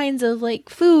all kinds of like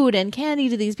food and candy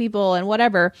to these people and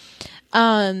whatever.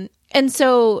 And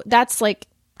so that's like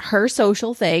her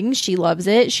social thing. She loves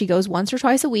it. She goes once or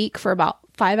twice a week for about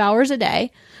 5 hours a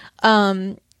day.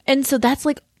 And so that's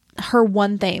like her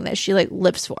one thing that she like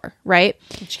lives for, right?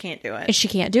 And she can't do it. And she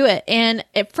can't do it. And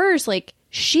at first, like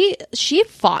she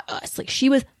fought us. Like she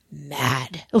was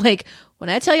mad. Like when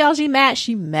I tell y'all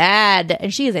she's mad.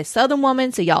 And she is a Southern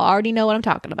woman, so y'all already know what I'm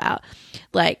talking about.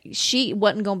 Like she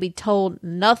wasn't gonna be told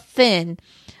nothing.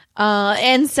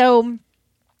 And so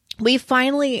we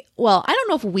finally, well, I don't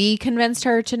know if we convinced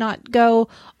her to not go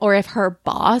or if her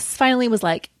boss finally was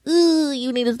like, ooh,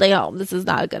 you need to stay home. This is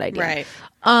not a good idea.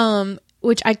 Right.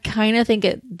 Which I kind of think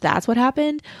that's what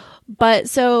happened. But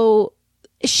so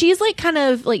she's like kind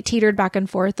of like teetered back and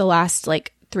forth the last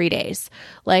like 3 days.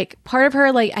 Like part of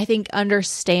her, like I think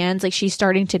understands, like she's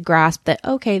starting to grasp that,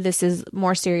 okay, this is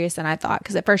more serious than I thought.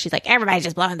 Because at first she's like, everybody's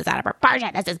just blowing this out of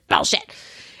proportion. This is bullshit.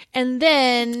 And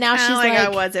then now she's like I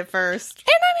was at first. And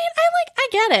I mean, I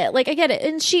get it. Like I get it.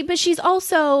 And she's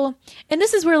also, and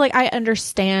this is where like I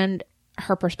understand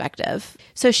her perspective.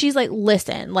 So she's like,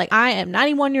 listen, like I am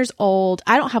 91 years old.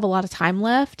 I don't have a lot of time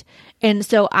left. And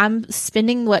so I'm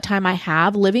spending what time I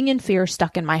have living in fear,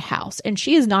 stuck in my house. And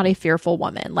she is not a fearful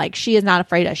woman. Like she is not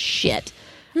afraid of shit.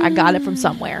 I got it from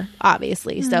somewhere,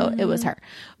 obviously. So it was her.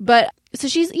 But so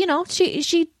she's, you know,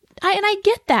 I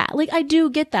get that. Like, I do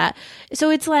get that. So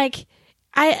it's like,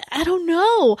 I don't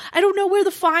know. I don't know where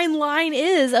the fine line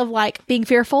is of like being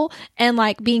fearful and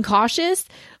like being cautious,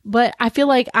 but I feel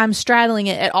like I'm straddling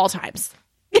it at all times.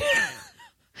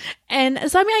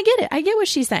 And so, I mean, I get it. I get what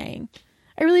she's saying.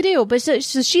 I really do. But so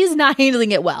she's not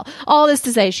handling it well. All this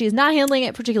to say, she's not handling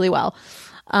it particularly well.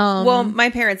 Well, my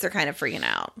parents are kind of freaking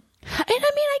out. And I mean,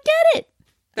 I get it.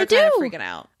 They're kind of freaking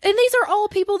out. And these are all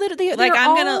people that like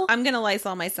I'm gonna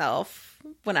Lysol myself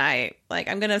when I'm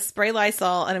gonna spray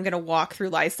Lysol and I'm gonna walk through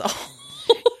Lysol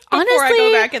honestly, before I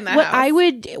go back in the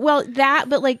house.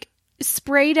 But like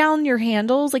spray down your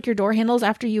handles, like your door handles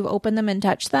after you've opened them and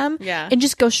touched them. Yeah. And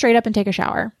just go straight up and take a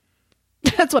shower.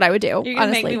 That's what I would do. You're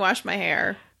gonna make me wash my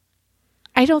hair.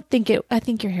 I think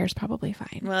your hair's probably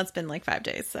fine. Well, it's been like 5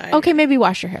 days. So okay, maybe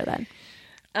wash your hair then.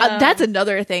 That's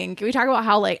another thing. Can we talk about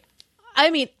how, like, I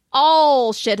mean,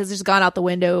 all shit has just gone out the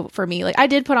window for me. Like, I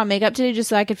did put on makeup today just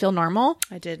so I could feel normal.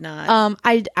 I did not.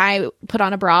 I put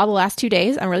on a bra the last 2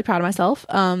 days. I'm really proud of myself.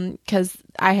 Because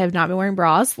I have not been wearing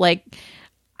bras. Like,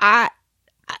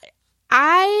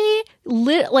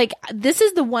 this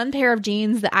is the one pair of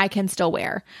jeans that I can still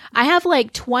wear. I have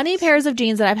like 20 pairs of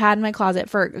jeans that I've had in my closet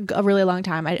for a really long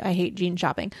time. I hate jean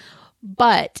shopping.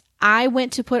 But I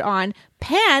went to put on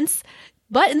pants.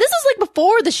 And this is like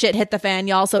before the shit hit the fan,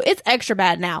 y'all. So it's extra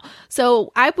bad now.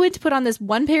 So I went to put on this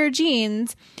one pair of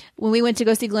jeans when we went to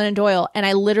go see Glennon Doyle. And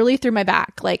I literally threw my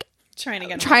back, like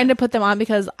trying to put them on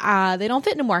because they don't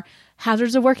fit anymore.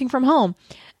 Hazards of working from home.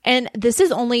 And this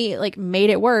has only like made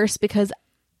it worse because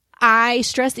I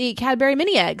stress eat Cadbury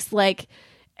mini eggs. Like,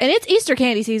 and it's Easter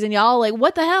candy season, y'all. Like,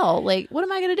 what the hell? Like, what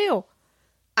am I going to do?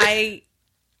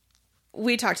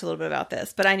 We talked a little bit about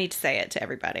this, but I need to say it to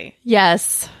everybody.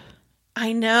 Yes.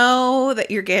 I know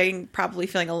that you're probably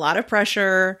feeling a lot of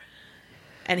pressure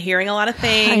and hearing a lot of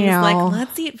things like,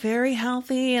 let's eat very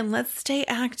healthy and let's stay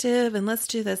active and let's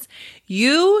do this.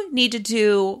 You need to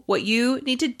do what you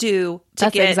need to do to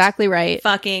That's get exactly right.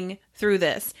 fucking through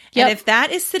this. Yep. And if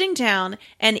that is sitting down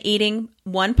and eating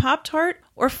 1 Pop-Tart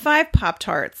or 5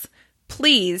 Pop-Tarts,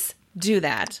 please do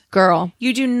that. Girl.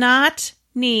 You do not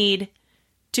need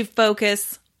to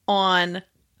focus on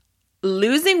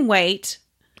losing weight.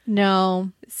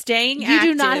 No. Staying active.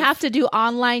 You do not have to do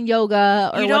online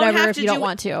yoga or whatever if you don't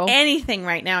want to. Anything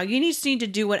right now. You just need to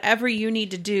do whatever you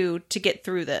need to do to get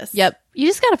through this. Yep. You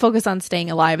just got to focus on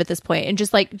staying alive at this point. And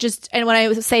and when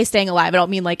I say staying alive, I don't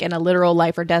mean like in a literal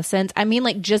life or death sense. I mean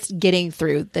like just getting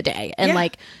through the day and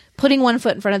like putting one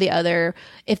foot in front of the other.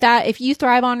 If you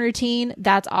thrive on routine,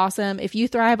 that's awesome. If you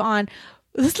thrive on,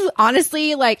 this is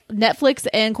honestly like Netflix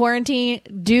and quarantine,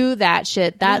 do that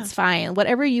shit. That's fine.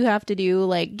 Whatever you have to do,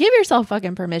 like give yourself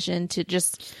fucking permission to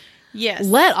just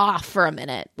let off for a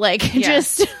minute. Like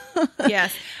just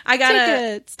I got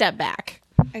take a step back.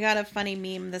 I got a funny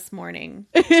meme this morning.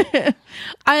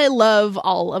 I love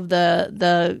all of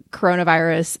the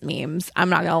coronavirus memes. I'm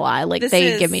not gonna lie. Like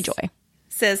they give me joy.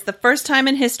 Says the first time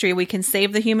in history we can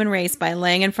save the human race by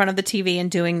laying in front of the TV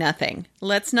and doing nothing.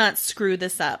 Let's not screw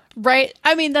this up. Right?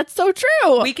 I mean, that's so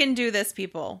true. We can do this,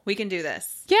 people. We can do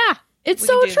this. Yeah. It's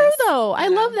so true, though. I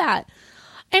love that.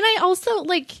 And I also,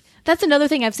 like, that's another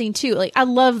thing I've seen, too. Like, I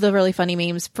love the really funny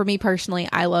memes. For me personally,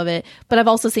 I love it. But I've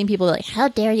also seen people like, how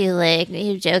dare you, like,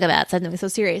 you joke about something so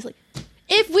serious. Like,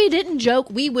 if we didn't joke,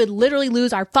 we would literally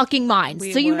lose our fucking minds.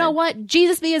 You know what?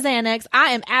 Jesus be a Xanax.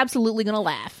 I am absolutely going to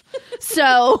laugh.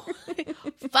 So,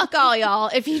 fuck all y'all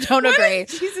if you don't agree.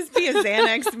 Jesus be a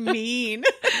Xanax mean?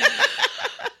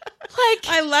 Like,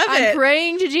 I love it. I'm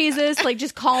praying to Jesus. Like,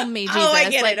 just calm me, Jesus. I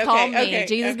get like, it. Calm me.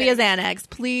 Jesus be a Xanax.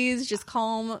 Please just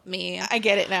calm me. I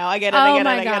get it now. I get it.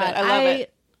 I get it. I love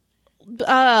it.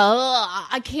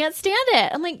 I can't stand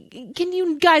it. I'm like, can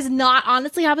you guys not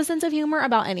honestly have a sense of humor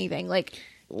about anything? Like,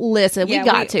 listen, we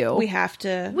got to. We have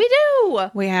to. We do.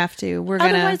 We have to.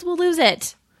 Otherwise, we'll lose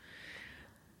it.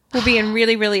 We'll be in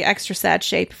really, really extra sad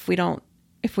shape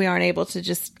if we aren't able to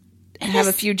just have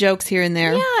a few jokes here and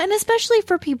there. Yeah, and especially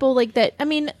for people like that. I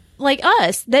mean, like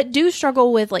us that do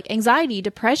struggle with like anxiety,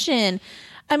 depression.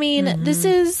 I mean, this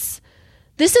is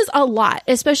a lot,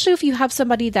 especially if you have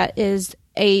somebody that is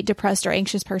a depressed or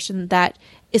anxious person that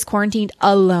is quarantined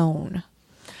alone.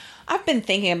 I've been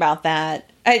thinking about that.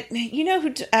 You know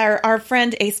who our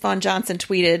friend Ace Vaughn Johnson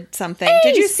tweeted something. Ace!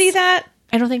 Did you see that?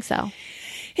 I don't think so.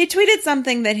 He tweeted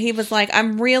something that he was like,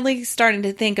 I'm really starting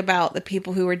to think about the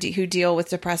people who deal with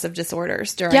depressive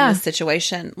disorders during this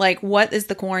situation. Like, what is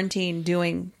the quarantine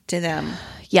doing to them?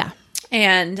 Yeah.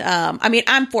 And, I mean,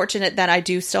 I'm fortunate that I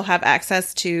do still have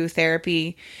access to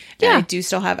therapy and I do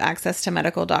still have access to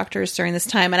medical doctors during this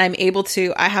time. And I'm able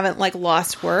to, I haven't like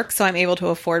lost work, so I'm able to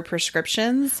afford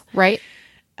prescriptions. Right.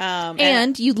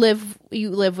 And you live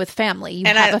with family. You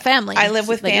have a family. I live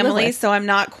with family, so I'm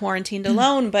not quarantined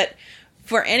alone. But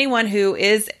for anyone who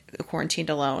is quarantined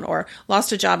alone or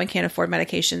lost a job and can't afford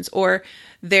medications, or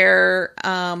they're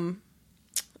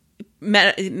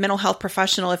mental health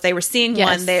professional, if they were seeing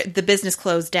Yes. one, the business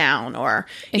closed down, or,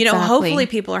 you know, Exactly. hopefully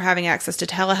people are having access to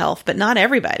telehealth, but not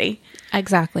everybody.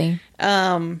 Exactly.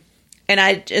 And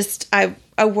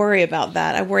I worry about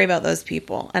that. I worry about those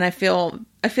people, and I feel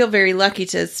very lucky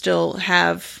to still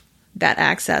have that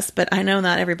access, but I know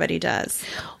not everybody does.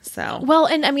 So, Well,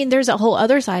 and I mean, there's a whole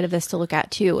other side of this to look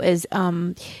at too, is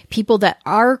people that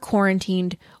are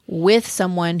quarantined with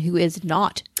someone who is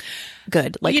not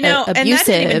good, like, you know, abusive, and that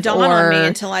didn't even dawn or on me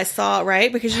until I saw it,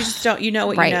 right? Because you just don't, you know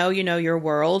what Right. you know your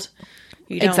world.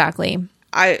 You don't, exactly.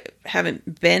 I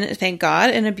haven't been, thank God,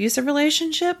 in an abusive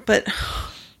relationship, but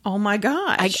oh my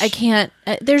gosh. I can't.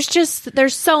 There's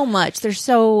so much. There's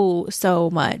so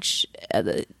much.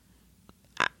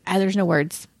 There's no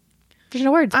words. There's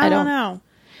no words. I don't know.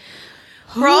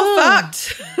 We're all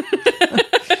fucked.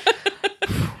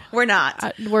 We're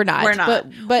not. We're not. We're not.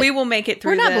 But we will make it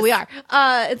through we're not, this. but we are.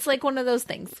 It's like one of those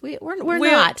things. We're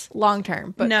not long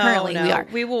term, but currently we are.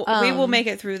 We will make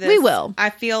it through this. We will. I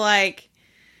feel like,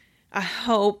 I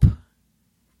hope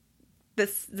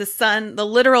the sun, the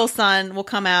literal sun will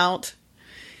come out,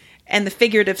 and the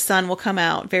figurative sun will come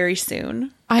out very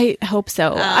soon. I hope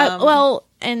so. Well,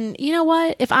 and you know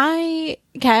what? If I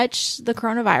catch the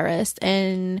coronavirus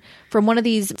and from one of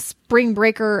these spring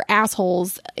breaker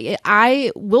assholes,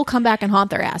 I will come back and haunt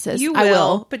their asses. You will, I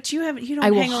will. but you don't I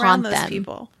will hang around haunt those them.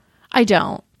 people. I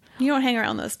don't. You don't hang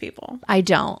around those people. I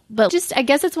don't. But just, I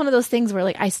guess it's one of those things where,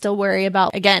 like, I still worry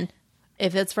about, again,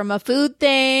 if it's from a food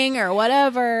thing or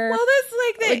whatever. Well, that's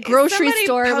like the grocery somebody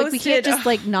store. Like, we posted- can't just,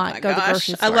 like, not my go to the gosh,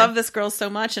 grocery store. I love this girl so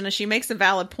much, and she makes a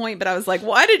valid point, but I was like,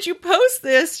 why did you post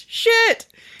this shit?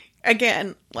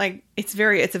 Again, like, it's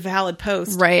a valid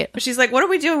post. Right. But she's like, what are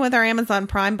we doing with our Amazon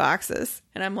Prime boxes?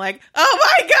 And I'm like, oh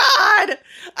my God,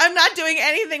 I'm not doing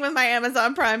anything with my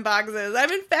Amazon Prime boxes.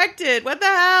 I'm infected. What the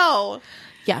hell?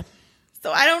 Yeah.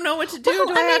 So I don't know what to do. Well,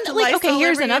 do I have to like, Lysol okay,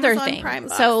 here's every another Amazon thing. Prime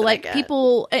box So, that I like, get?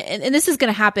 people, and this is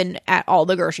going to happen at all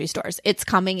the grocery stores. It's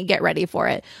coming, and get ready for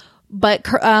it. But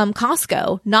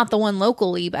Costco, not the one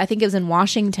locally, but I think it was in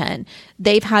Washington,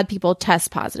 they've had people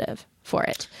test positive for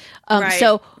it. Right.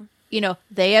 So, you know,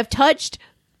 they have touched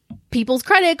people's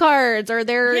credit cards, or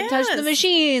they're touched the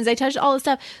machines. They touched all this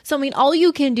stuff. So, I mean, all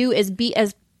you can do is be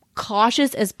as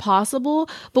cautious as possible,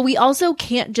 but we also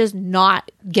can't just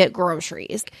not get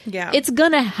groceries. Yeah. It's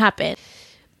gonna happen.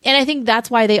 And I think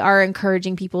that's why they are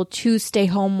encouraging people to stay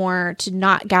home more, to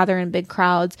not gather in big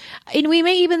crowds. And we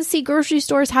may even see grocery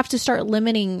stores have to start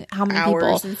limiting how many hours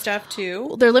people. and stuff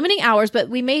too. They're limiting hours, but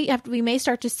we may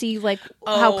start to see, like,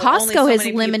 how only Costco so has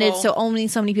many limited, people. so only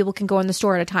so many people can go in the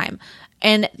store at a time.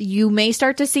 And you may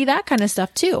start to see that kind of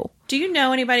stuff too. Do you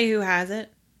know anybody who has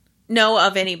it? Know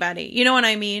of anybody? You know what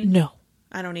I mean? No.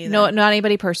 I don't either. No, not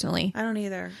anybody personally. I don't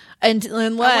either. And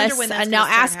unless, when that's and now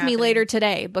gonna start ask me happening. later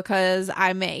today, because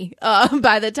I may,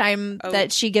 by the time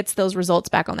that she gets those results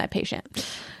back on that patient.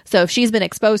 So if she's been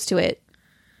exposed to it,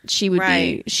 she would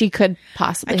Right. she could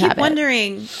possibly I have keep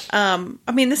wondering. I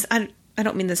mean, this. I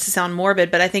don't mean this to sound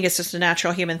morbid, but I think it's just a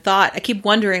natural human thought. I keep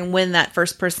wondering when that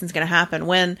first person's going to happen.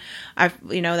 When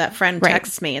that friend Right.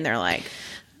 texts me and they're like,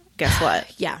 "Guess what?"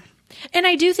 it. Yeah. And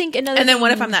I do think another And then thing,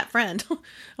 what if I'm that friend?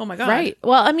 Oh my God. Right.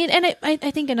 Well, I mean, and I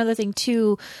think another thing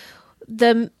too,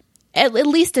 at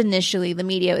least initially, the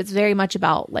media, it's very much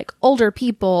about, like, older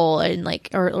people and, like,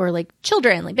 or like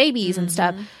children, like babies and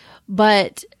stuff.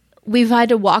 But we've had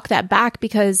to walk that back,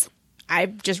 because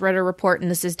I've just read a report,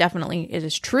 and it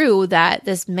is true, that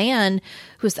this man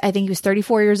I think he was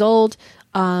 34 years old.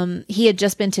 He had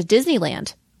just been to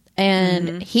Disneyland.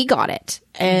 And he got it,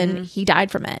 and he died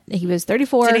from it. He was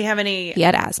 34. Did he have any? He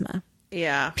had asthma.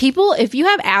 Yeah. People, if you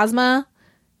have asthma,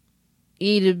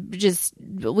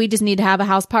 we just need to have a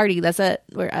house party. That's it.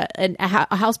 We're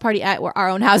a house party at our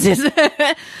own houses.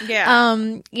 Yeah.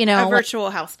 You know, a virtual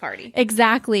house party.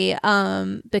 exactly.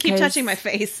 Because Keep touching my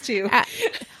face too.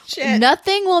 Shit.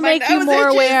 nothing will My make you nose more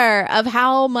itches. aware of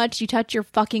how much you touch your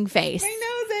fucking face My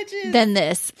nose itches. than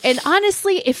this. And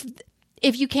honestly,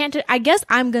 if you can't, I guess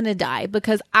I'm gonna die,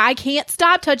 because I can't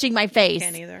stop touching my face.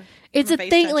 Can't either. It's I'm a face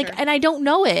thing, toucher. like, and I don't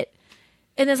know it.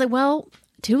 And it's like, well,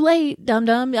 too late, dum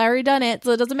dum. I already done it,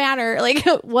 so it doesn't matter. Like,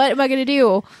 what am I gonna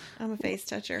do? I'm a face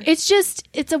toucher. It's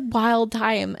a wild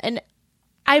time, and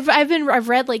I've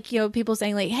read, like, you know, people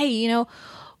saying, like, hey, you know,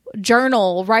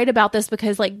 journal, write about this,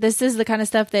 because, like, this is the kind of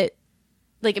stuff that,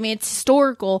 like, I mean, it's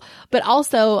historical, but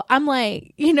also I'm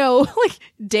like, you know, like,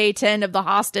 day 10 of the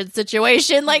hostage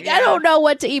situation. Like, I don't know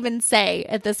what to even say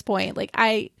at this point. Like,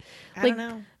 I don't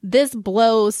know. This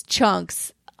blows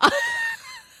chunks. Yeah,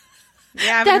 I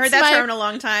haven't heard that my- term in a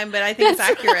long time, but I think it's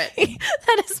accurate.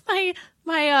 That is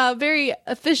my very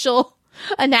official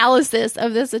analysis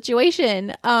of the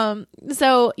situation.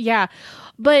 So yeah,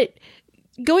 but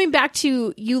going back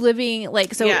to you living,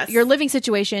 like, so Yes. your living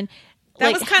situation. That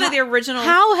like, was kind of the original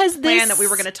how has plan this, that we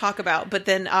were going to talk about, but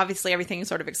then obviously everything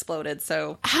sort of exploded.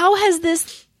 So how has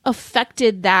this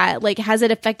affected that? Like, has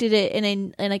it affected it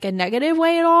in like a negative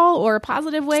way at all, or a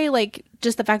positive way? Like,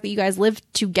 just the fact that you guys live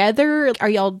together, are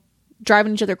y'all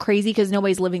driving each other crazy because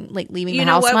nobody's leaving the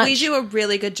house much? We do a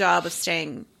really good job of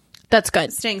staying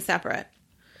separate.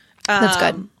 That's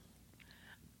good.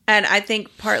 And I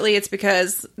think partly it's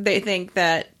because they think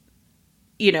that,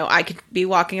 you know, I could be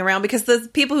walking around, because the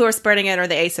people who are spreading it are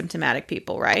the asymptomatic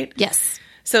people, right? Yes.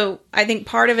 So I think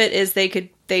part of it is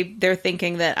they're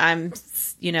thinking that I'm,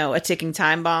 you know, a ticking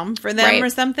time bomb for them or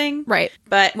something. Right.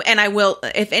 And I will,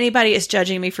 if anybody is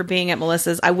judging me for being at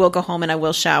Melissa's, I will go home and I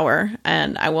will shower,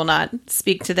 and I will not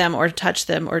speak to them or touch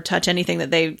anything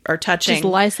that they are touching. Just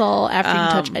Lysol after you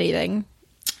touch anything.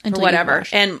 Or whatever.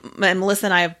 And Melissa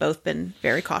and I have both been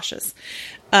very cautious.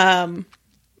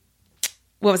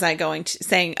 What was I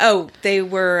saying? Oh, they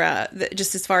were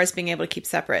just as far as being able to keep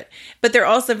separate, but they're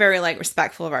also very like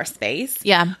respectful of our space.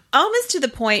 Yeah. Almost to the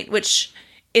point which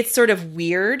it's sort of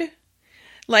weird.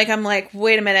 Like, I'm like,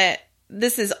 wait a minute,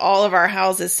 this is all of our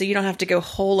houses, so you don't have to go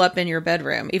hole up in your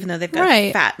bedroom, even though they've got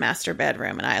a fat master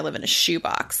bedroom, and I live in a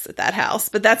shoebox at that house.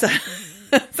 But that's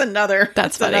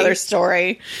another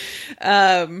story.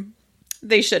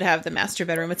 They should have the master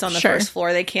bedroom. It's on the first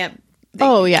floor. They can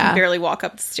barely walk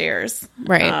up the stairs.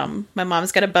 Right. My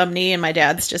mom's got a bum knee, and my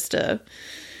dad's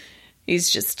he's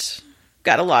just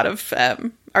got a lot of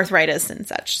arthritis and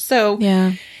such. So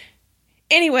yeah.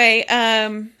 Anyway,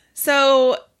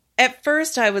 so at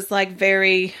first I was like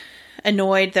very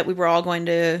annoyed that we were all going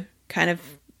to kind of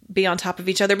be on top of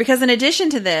each other, because in addition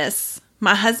to this,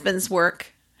 my husband's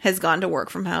work has gone to work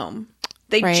from home.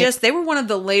 They were one of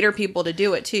the later people to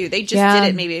do it too. They just did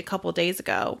it maybe a couple of days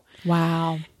ago.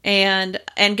 Wow. And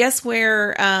guess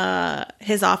where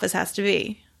his office has to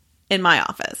be? In my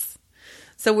office.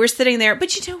 So we're sitting there,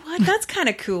 but you know what? That's kind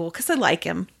of cool, because I like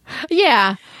him.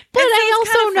 Yeah. But I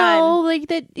also know like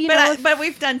that, you know. But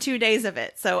we've done 2 days of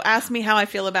it. So ask me how I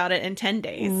feel about it in 10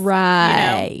 days.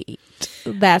 Right. You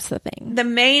know? That's the thing. The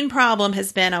main problem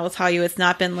has been, I will tell you, it's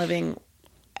not been living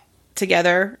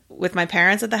together with my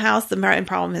parents at the house. The main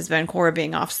problem has been Cora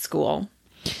being off school.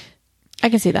 I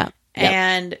can see that. Yep.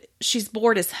 And she's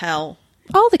bored as hell.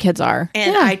 All the kids are.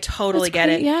 And I totally get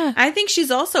it. Yeah. I think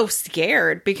she's also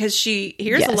scared, because she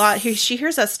hears a lot. She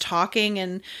hears us talking,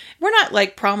 and we're not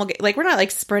like we're not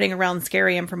like spreading around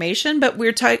scary information, but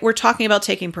we're talking about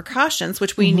taking precautions,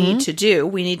 which we need to do.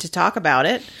 We need to talk about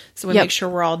it, so we make sure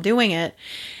we're all doing it.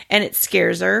 And it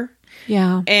scares her.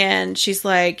 Yeah. And she's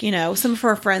like, you know, some of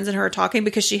her friends and her are talking,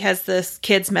 because she has this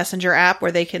kids messenger app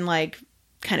where they can like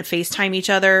kind of FaceTime each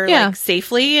other like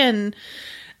safely.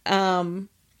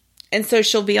 And so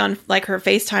she'll be on like her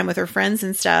FaceTime with her friends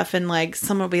and stuff. And like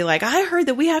someone will be like, I heard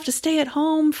that we have to stay at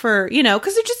home for, you know,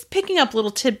 because they're just picking up little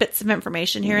tidbits of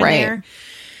information here and there.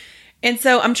 And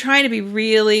so I'm trying to be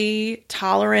really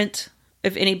tolerant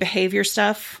of any behavior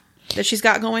stuff that she's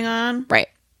got going on. Right.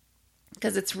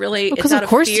 Because it's really, because it's out of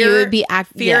course fear, you would be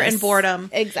fear and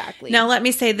boredom. Exactly. Now, let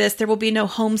me say this. There will be no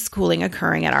homeschooling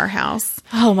occurring at our house.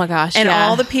 Oh my gosh. And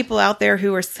all the people out there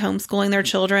who are homeschooling their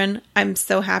children, I'm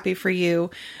so happy for you.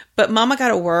 But mama got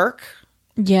to work.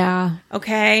 Yeah.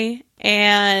 Okay.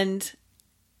 And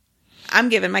I'm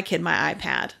giving my kid my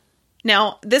iPad.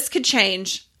 Now, this could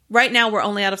change. Right now, we're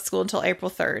only out of school until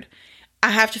April 3rd. I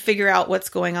have to figure out what's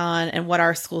going on and what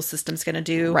our school system's going to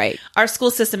do. Right. Our school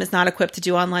system is not equipped to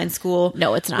do online school.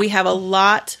 No, it's not. We have a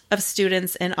lot of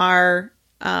students in our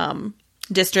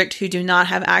district who do not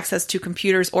have access to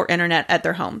computers or internet at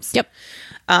their homes. Yep.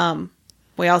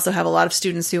 We also have a lot of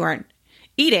students who aren't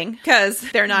eating because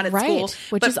they're not at school.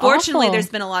 Which but is fortunately, awful. there's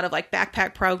been a lot of like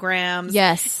backpack programs.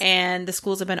 Yes. And the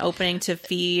schools have been opening to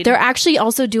feed. They're actually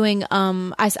also doing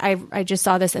I just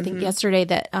saw this I think yesterday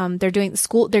that they're doing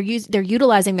they're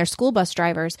utilizing their school bus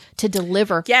drivers to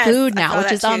deliver food now,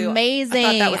 which is amazing.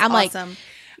 I thought that was awesome.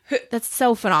 That's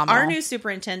so phenomenal. Our new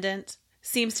superintendent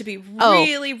seems to be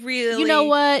really, you know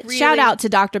what? Really, shout out to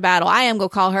Dr. Battle. I am going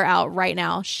to call her out right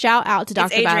now. Shout out to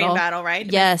Dr. Adrian Battle. Battle, right?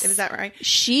 Yes. Is that right?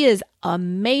 She is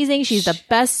amazing. She's the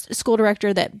best school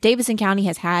director that Davidson County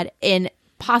has had in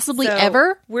possibly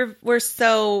ever. We're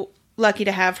so lucky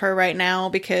to have her right now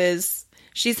because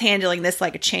she's handling this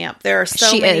like a champ. There are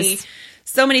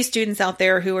so many students out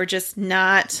there who are just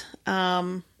not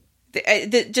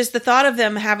just the thought of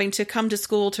them having to come to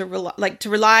school to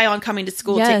rely on coming to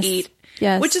school to eat.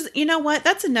 Yes. Which is, you know what?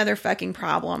 That's another fucking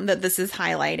problem that this is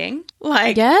highlighting.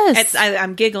 Like, yes.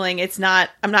 I'm giggling. It's not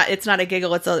a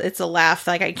giggle. It's a laugh.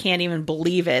 Like, I can't even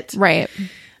believe it. Right.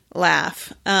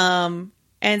 Laugh. And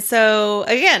so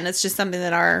again, it's just something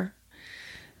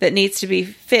that needs to be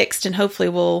fixed, and hopefully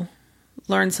we'll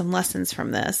learn some lessons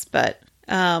from this. But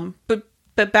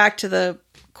back to the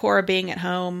core being at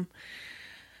home,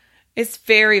 it's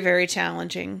very, very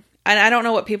challenging. And I don't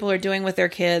know what people are doing with their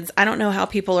kids. I don't know how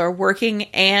people are working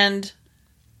and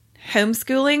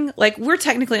homeschooling. Like, we're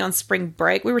technically on spring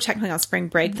break. We were technically on spring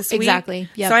break this week. Exactly.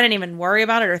 Yep. So I didn't even worry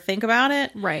about it or think about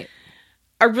it. Right.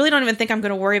 I really don't even think I'm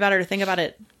going to worry about it or think about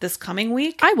it this coming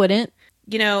week. I wouldn't.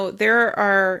 You know, there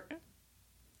are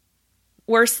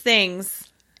worse things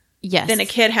than a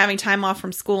kid having time off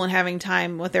from school and having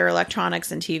time with their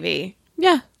electronics and TV.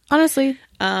 Yeah, honestly.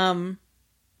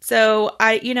 So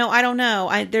I don't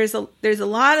know. There's a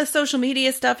lot of social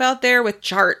media stuff out there with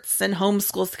charts and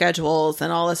homeschool schedules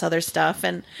and all this other stuff.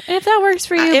 And if that works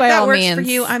for you, if by that all works means. for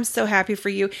you, I'm so happy for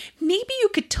you. Maybe you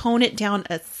could tone it down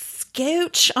a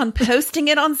scooch on posting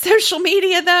it on social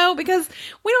media, though, because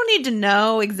we don't need to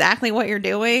know exactly what you're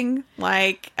doing.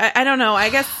 Like, I don't know. I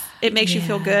guess it makes you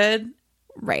feel good.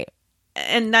 Right.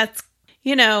 And that's,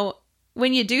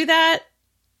 when you do that,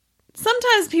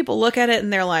 sometimes people look at it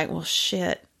and they're like, well,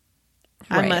 shit,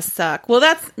 I must suck. Well,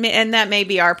 that may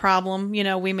be our problem.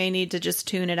 We may need to just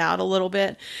tune it out a little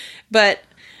bit, but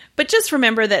just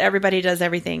remember that everybody does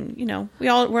everything.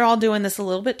 We're all doing this a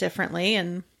little bit differently,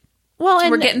 and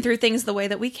we're getting through things the way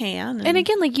that we can. And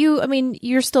again, like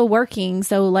you're still working.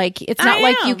 So like, it's not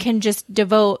like you can just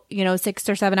devote, 6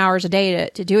 or 7 hours a day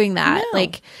to doing that. No.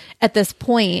 Like at this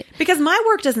point, because my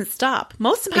work doesn't stop.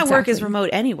 Most of my work is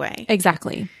remote anyway.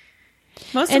 Exactly.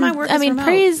 Most of my work is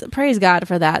remote. praise God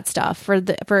for that stuff,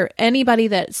 for anybody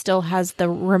that still has the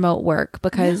remote work,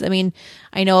 because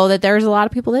I know that there's a lot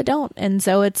of people that don't, and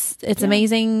so it's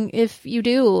amazing if you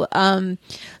do.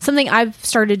 Something I've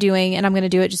started doing, and I'm going to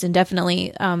do it just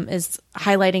indefinitely, is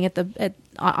highlighting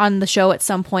on the show at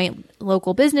some point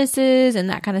local businesses and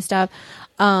that kind of stuff,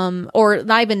 or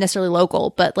not even necessarily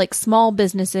local, but like small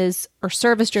businesses or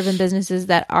service driven businesses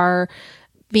that are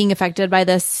being affected by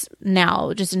this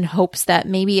now, just in hopes that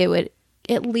maybe it would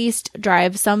at least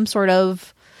drive some sort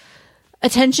of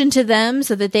attention to them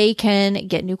so that they can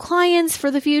get new clients for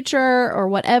the future or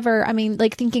whatever. I mean,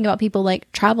 like thinking about people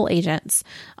like travel agents.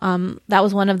 That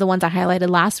was one of the ones I highlighted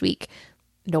last week.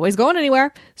 Nobody's going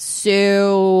anywhere.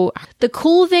 So the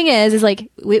cool thing is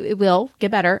like, it will get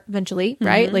better eventually,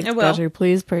 right? Mm-hmm. Like, it will. God,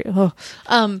 please pray. Oh.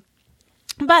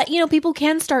 But people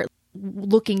can start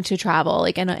looking to travel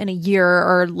like in a year,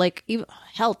 or like even,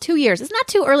 hell, 2 years. It's not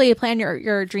too early to plan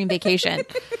your dream vacation.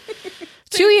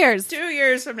 2 years. 2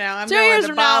 years from now, I'm 2 going years to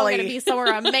from Bali. now, I'm going to be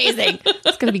somewhere amazing.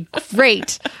 It's going to be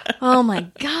great. Oh my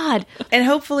God. And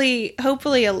hopefully,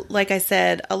 like I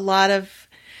said, a lot of.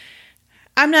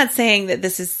 I'm not saying that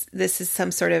this is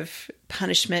some sort of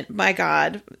punishment. My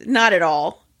God, not at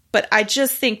all. But I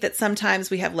just think that sometimes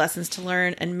we have lessons to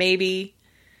learn, and maybe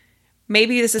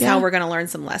this is how we're going to learn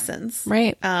some lessons.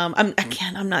 Right. I'm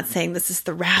not saying this is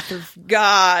the wrath of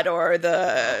God or the...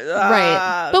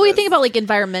 right. But we think about like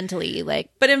environmentally,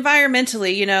 But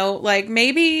environmentally, like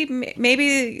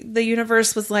maybe the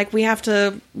universe was like, we have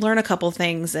to learn a couple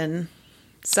things, and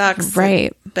sucks.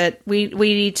 Right. But we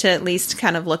need to at least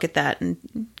kind of look at that and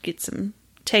get some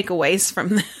takeaways from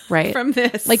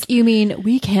this. Like, you mean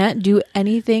we can't do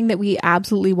anything that we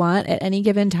absolutely want at any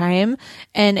given time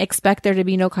and expect there to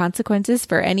be no consequences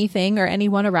for anything or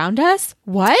anyone around us?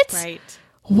 What? Right.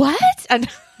 What?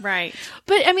 Right.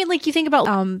 But I mean, like, you think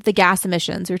about the gas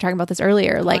emissions. We were talking about this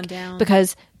earlier, like,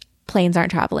 because planes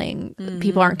aren't traveling,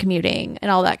 people aren't commuting,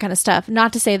 and all that kind of stuff.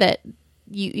 Not to say that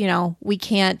we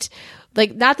can't.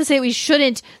 Like, not to say we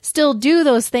shouldn't still do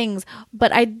those things,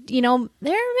 but there may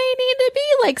need to be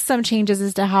like some changes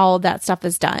as to how that stuff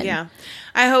is done. Yeah.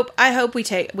 I hope we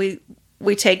take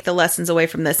the lessons away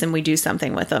from this and we do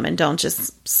something with them and don't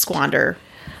just squander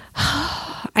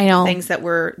I know things that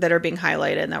are being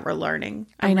highlighted and that we're learning.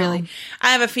 I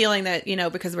have a feeling that,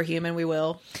 because we're human, we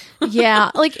will.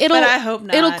 Yeah. Like but I hope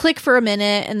not. It'll click for a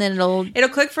minute and then it'll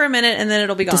click for a minute and then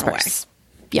it'll be gone disperse. Away.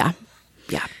 Yeah.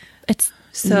 Yeah.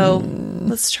 So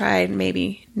let's try and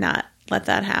maybe not let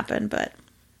that happen, but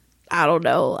I don't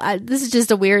know. This is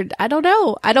just a weird, I don't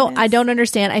know. I don't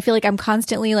understand. I feel like I'm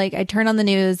constantly like, I turn on the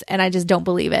news and I just don't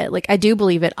believe it. Like, I do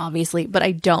believe it, obviously, but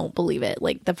I don't believe it.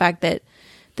 Like, the fact that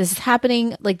this is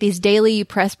happening, like these daily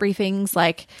press briefings,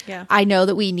 like, I know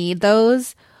that we need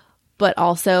those, but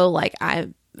also like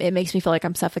it makes me feel like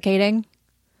I'm suffocating.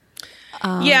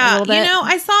 A Yeah, little bit.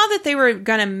 I saw that they were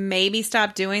gonna maybe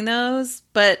stop doing those,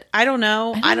 but I don't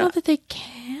know. I don't know that they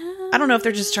can. I don't know if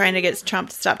they're just trying to get Trump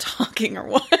to stop talking or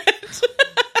what.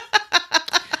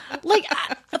 Like,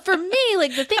 for me,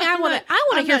 like, the thing I want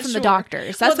to hear from the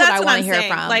doctors. That's Well, what I want to hear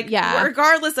saying. from. Like,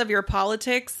 regardless of your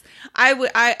politics, I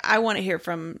want to hear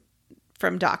from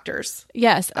doctors.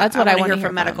 Yes, that's what I want to hear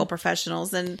from medical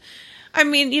professionals. And I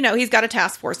mean, he's got a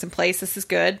task force in place. This is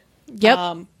good.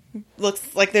 Yep.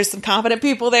 Looks like there's some competent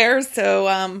people there. So,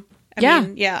 I mean,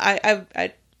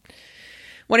 I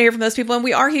want to hear from those people, and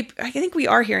I think we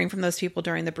are hearing from those people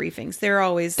during the briefings. They're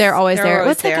always there.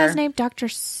 What's that guy's name? Dr.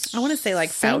 I want to say like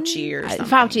Fauci or something.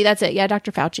 Fauci, that's it. Yeah,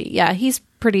 Dr. Fauci. Yeah, he's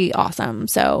pretty awesome.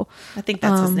 So I think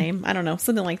that's his name. I don't know,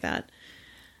 something like that.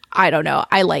 I don't know.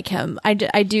 I like him. I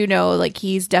do know, like,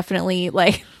 he's definitely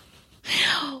like,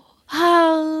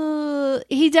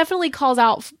 he definitely calls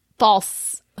out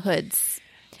falsehoods.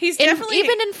 He's definitely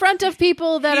even in front of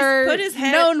people that are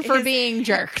known for being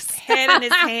jerks. Head in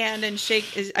his hand and shake.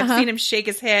 I've seen him shake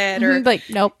his head or like,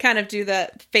 nope. Kind of do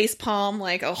the face palm,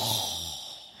 like, oh,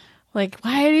 like,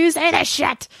 why do you say that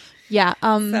shit? Yeah.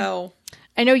 So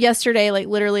I know yesterday, like,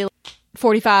 literally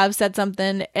 45 said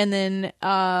something, and then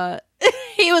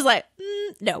he was like,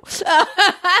 no,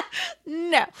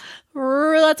 no.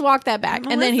 Let's walk that back.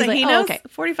 Melissa, and then he's like, okay.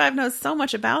 45 knows so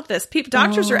much about this.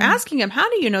 Doctors are asking him, how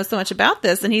do you know so much about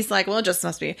this? And he's like, well, it just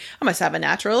must be, I must have a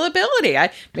natural ability.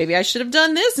 Maybe I should have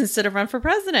done this instead of run for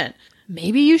president.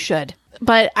 Maybe you should.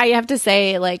 But I have to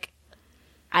say, like,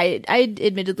 I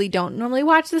admittedly don't normally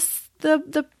watch this,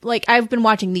 like, I've been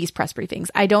watching these press briefings.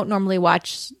 I don't normally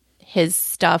watch his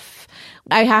stuff.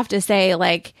 I have to say,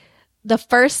 like, the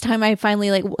first time I finally,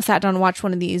 like, sat down and watched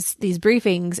one of these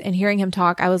briefings and hearing him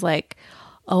talk, I was like,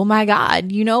 oh my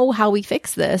God, how we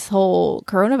fix this whole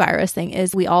coronavirus thing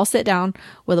is we all sit down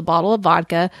with a bottle of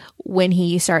vodka when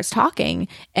he starts talking.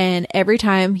 And every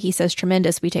time he says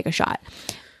tremendous, we take a shot.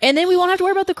 And then we won't have to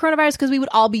worry about the coronavirus because we would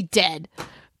all be dead.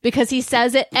 Because he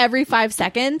says it every 5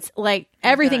 seconds. Like,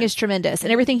 everything is tremendous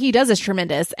and everything he does is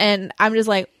tremendous. And I'm just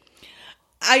like,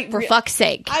 for fuck's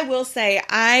sake. I will say,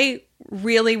 I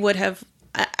really would have,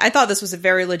 I thought this was a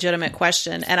very legitimate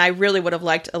question, and I really would have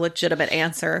liked a legitimate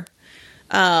answer.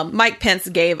 Mike Pence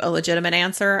gave a legitimate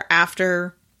answer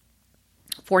after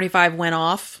 45 went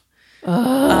off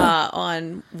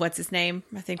on, what's his name?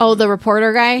 I think. Oh, the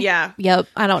reporter guy? Yeah. Yep.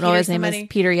 I don't know his name is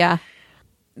Peter. Yeah.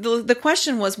 The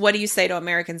question was, what do you say to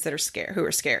Americans that are scared, who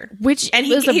are scared? Which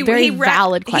was a very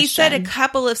valid question. He said a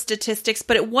couple of statistics,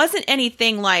 but it wasn't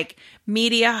anything like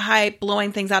media hype,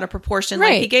 blowing things out of proportion.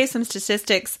 Right. Like, he gave some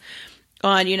statistics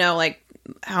on, like,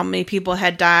 how many people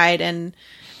had died and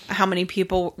how many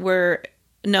people were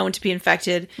known to be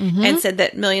infected, and said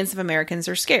that millions of Americans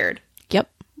are scared. Yep.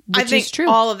 I think is true.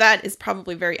 all of that is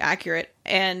probably very accurate.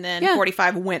 And then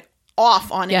 45 went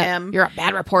off on him. You're a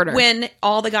bad reporter. When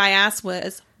all the guy asked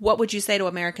was, what would you say to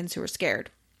Americans who are scared?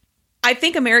 I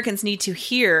think Americans need to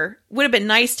hear, would have been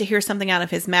nice to hear something out of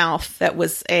his mouth that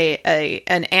was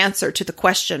an answer to the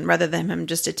question rather than him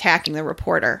just attacking the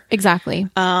reporter. Exactly.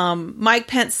 Mike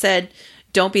Pence said,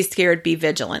 don't be scared, be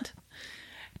vigilant.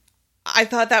 I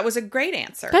thought that was a great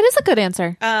answer. That is a good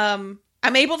answer. I'm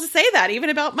able to say that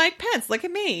even about Mike Pence. Look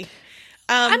at me.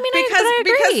 I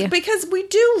agree. Because we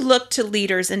do look to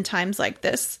leaders in times like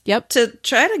this. Yep. To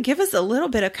try to give us a little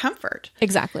bit of comfort.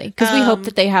 Exactly. Because we hope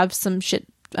that they have some shit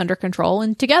under control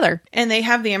and together. And they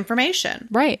have the information.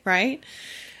 Right. Right.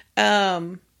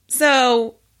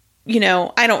 So,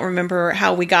 I don't remember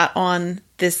how we got on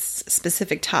this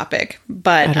specific topic,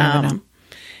 but I don't know.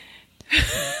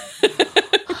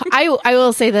 I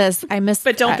will say this.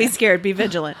 But don't be scared. Be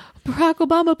vigilant. Barack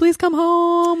Obama, please come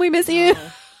home. We miss you.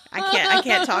 I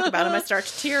can't talk about him. I start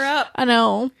to tear up. I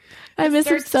know. I miss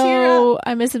him so.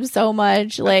 I miss him so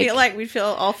much. Like, I feel like we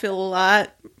all feel a lot.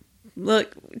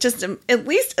 Look, just at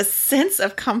least a sense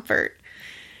of comfort.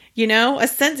 A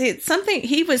sense. Something.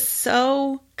 He was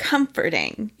so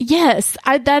comforting. Yes,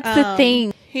 that's the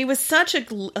thing. He was such a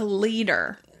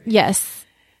leader. Yes.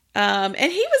 And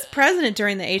he was president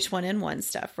during the H1N1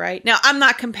 stuff, right? Now, I'm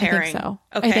not comparing. I think so.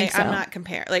 Okay, I think so. I'm not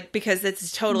comparing, because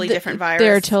it's a totally different virus.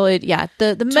 They're totally,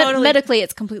 medically,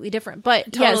 it's completely different,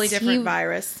 but totally yes, different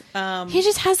virus. He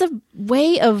just has a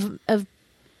way of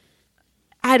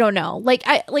I don't know.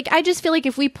 I just feel like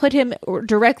if we put him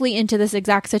directly into this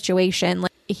exact situation,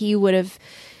 like, he would have.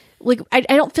 Like, I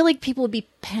don't feel like people would be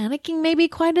panicking maybe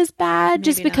quite as bad, maybe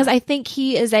just because I think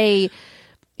he's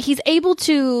able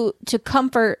to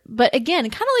comfort, but again,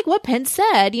 kind of like what Pence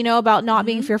said, about not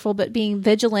being fearful, but being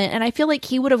vigilant. And I feel like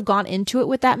he would have gone into it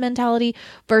with that mentality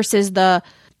versus the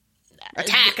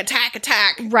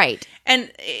attack. Right.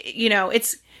 And,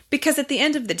 it's Because at the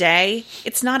end of the day,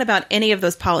 it's not about any of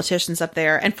those politicians up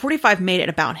there. And 45 made it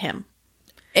about him.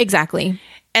 Exactly.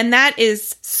 And that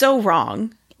is so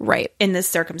wrong. Right. In this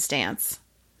circumstance.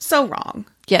 So wrong.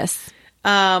 Yes.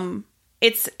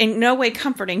 It's in no way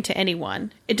comforting to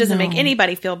anyone. It doesn't make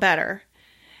anybody feel better.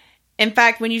 In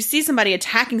fact, when you see somebody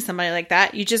attacking somebody like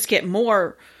that, you just get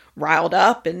more riled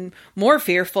up and more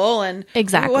fearful. And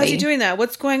exactly. Why is he doing that?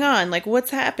 What's going on? Like, what's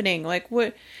happening? Like,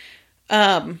 what?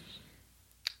 And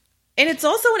it's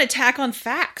also an attack on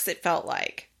facts, it felt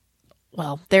like.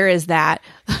 Well, there is that.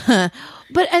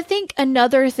 But I think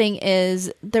another thing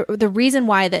is the reason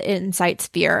why that it incites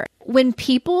fear. When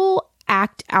people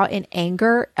act out in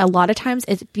anger, a lot of times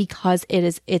it's because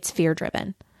it's fear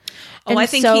driven. Oh, I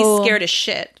think he's scared as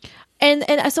shit. And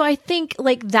so I think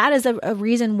like that is a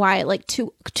reason why, like,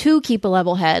 to keep a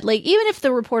level head. Like, even if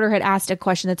the reporter had asked a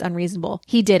question that's unreasonable,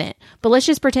 he didn't. But let's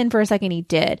just pretend for a second he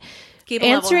did.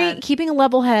 Keeping a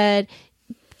level head,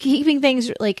 keeping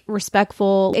things like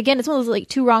respectful. Again, it's one of those like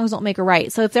two wrongs don't make a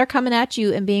right. So if they're coming at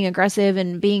you and being aggressive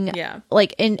and being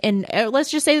like, and let's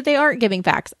just say that they aren't giving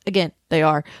facts. Again, they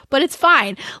are, but it's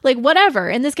fine. Like, whatever.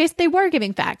 In this case, they were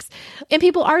giving facts, and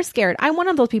people are scared. I'm one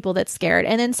of those people that's scared.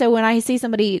 And then so when I see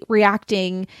somebody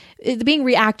being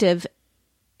reactive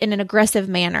in an aggressive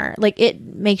manner, like, it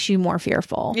makes you more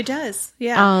fearful. It does.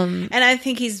 Yeah. And I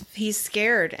think he's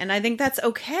scared, and I think that's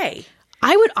okay.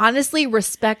 I would honestly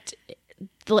respect,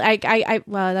 well,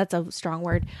 that's a strong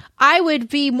word. I would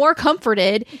be more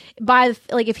comforted by,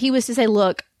 like, if he was to say,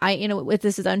 look, if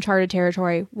this is uncharted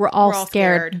territory, we're all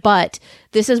scared, but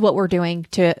this is what we're doing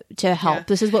to help. Yeah.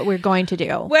 This is what we're going to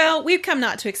do. Well, we've come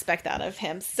not to expect that of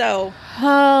him. So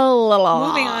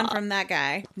moving on from that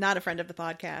guy, not a friend of the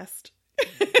podcast.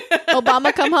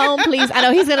 Obama, come home, please. I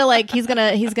know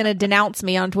he's gonna denounce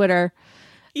me on Twitter.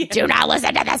 Yeah. Do not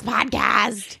listen to this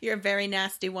podcast. You're a very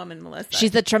nasty woman, Melissa.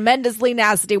 She's a tremendously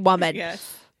nasty woman.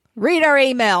 Yes. Read her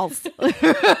emails.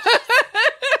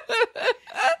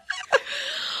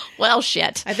 Well,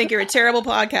 shit. I think you're a terrible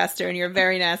podcaster and you're a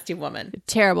very nasty woman.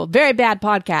 Terrible. Very bad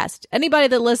podcast. Anybody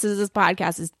that listens to this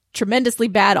podcast is tremendously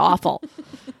bad, awful.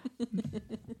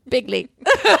 Bigly.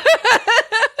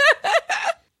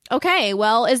 Okay,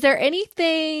 well, is there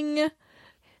anything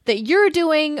that you're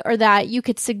doing or that you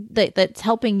could that's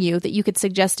helping you that you could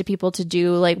suggest to people to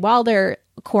do, like, while they're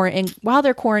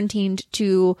quarantined,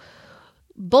 to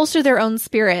bolster their own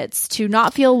spirits, to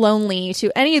not feel lonely,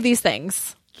 to any of these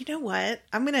things? You know what?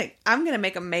 I'm gonna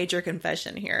make a major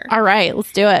confession here. All right,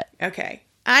 let's do it. Okay,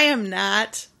 I am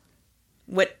not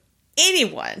what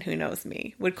anyone who knows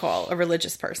me would call a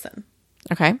religious person.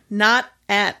 Okay, not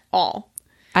at all.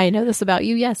 I know this about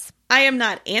you. Yes, I am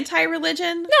not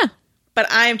anti-religion. Yeah. But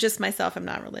I am just myself. I'm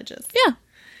not religious. Yeah.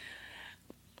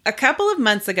 A couple of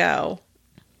months ago,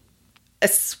 a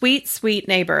sweet, sweet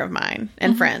neighbor of mine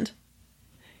and friend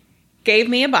gave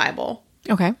me a Bible.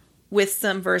 Okay. With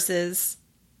some verses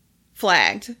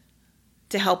flagged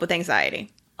to help with anxiety.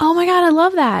 Oh my God, I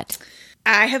love that.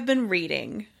 I have been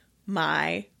reading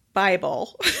my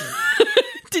Bible.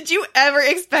 Did you ever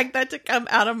expect that to come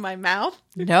out of my mouth?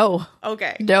 No.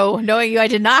 Okay. No, knowing you, I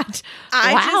did not.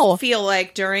 I just feel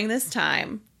like during this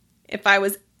time, if I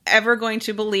was ever going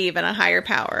to believe in a higher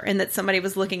power and that somebody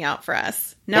was looking out for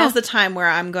us, now's the time where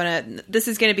this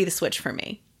is going to be the switch for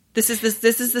me. This is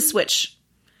the switch.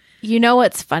 You know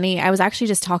what's funny? I was actually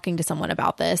just talking to someone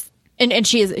about this, and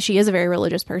she is a very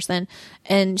religious person,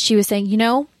 and she was saying,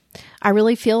 I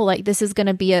really feel like this is going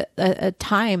to be a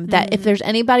time that if there's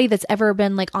anybody that's ever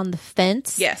been like on the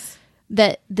fence, yes,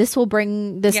 that this will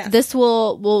bring this, this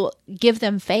will give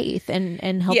them faith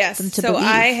and help them to believe.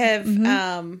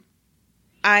 So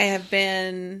I have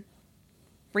been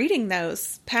reading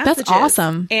those passages. That's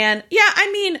awesome. And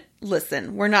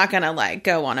listen, we're not going to like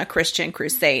go on a Christian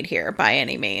crusade here by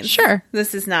any means. Sure.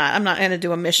 I'm not going to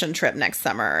do a mission trip next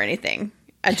summer or anything.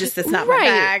 It's not my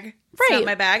bag. It's not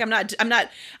my bag. I'm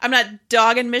not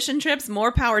dogging mission trips.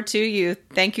 More power to you.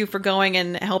 Thank you for going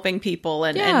and helping people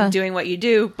and doing what you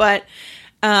do. But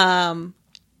I'm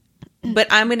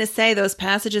going to say those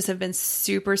passages have been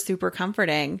super, super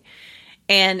comforting.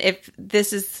 And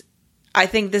I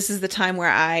think this is the time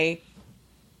where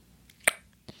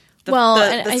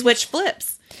the switch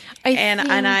flips.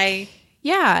 I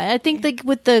think like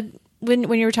with when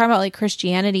you were talking about like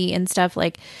Christianity and stuff,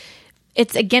 like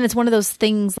it's one of those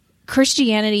things.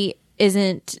 Christianity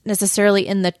isn't necessarily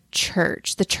in the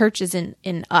church. The church is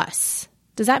in us.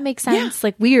 Does that make sense? Yeah.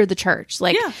 Like, we are the church.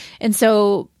 Like, and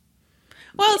so.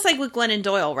 Well, it's like with Glennon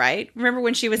Doyle, right? Remember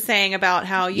when she was saying about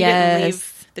how you didn't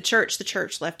leave the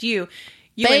church left you.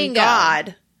 You and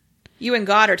God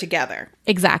are together.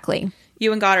 Exactly.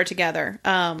 You and God are together.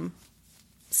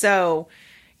 So,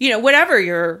 whatever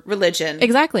your religion.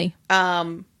 Exactly.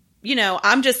 I'm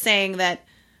just saying that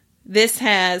this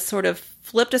has sort of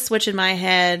flipped a switch in my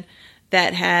head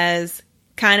that has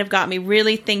kind of got me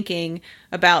really thinking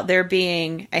about there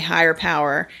being a higher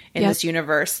power in this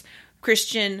universe.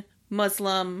 Christian,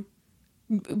 Muslim,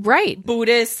 right,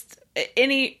 Buddhist,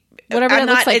 whatever it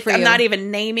looks like for you. I'm not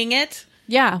even naming it.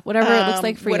 Yeah, whatever it looks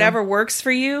like for you. Whatever works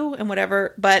for you and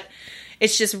whatever. But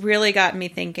it's just really gotten me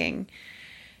thinking.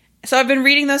 So I've been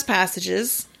reading those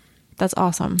passages. That's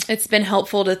awesome. It's been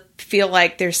helpful to feel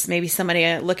like there's maybe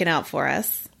somebody looking out for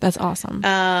us. That's awesome.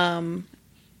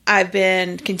 I've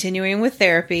been continuing with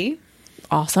therapy.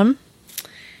 Awesome.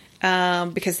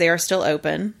 Because they are still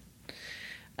open.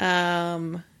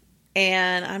 And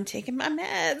I'm taking my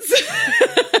meds.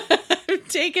 I'm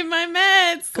taking my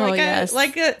meds. Girl, yes.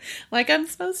 Like I'm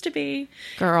supposed to be.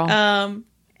 Girl.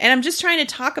 And I'm just trying to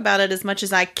talk about it as much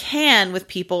as I can with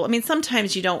people. I mean,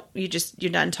 sometimes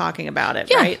you're done talking about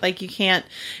it, right? Like you can't,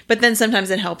 but then sometimes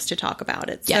it helps to talk about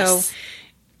it. Yes. So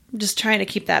I'm just trying to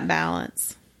keep that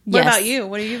balance. What about you?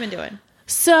 What have you been doing?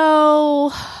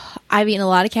 So I've eaten a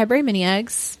lot of Cadbury mini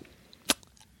eggs.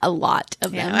 A lot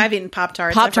of them. I've eaten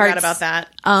Pop-Tarts. I forgot about that.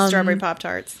 Strawberry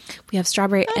Pop-Tarts. We have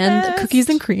strawberry and cookies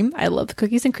and cream. I love the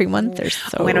cookies and cream ones. They're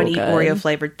so good. I don't eat Oreo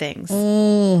flavored things.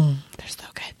 They're so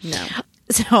good. No.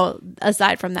 So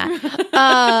aside from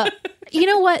that, you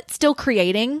know what? Still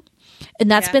creating. And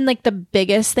that's been like the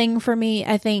biggest thing for me.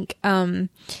 I think, I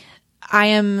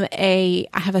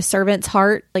have a servant's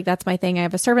heart. Like that's my thing. I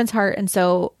have a servant's heart. And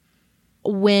so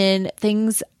when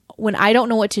I don't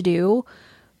know what to do,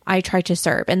 I try to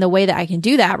serve. And the way that I can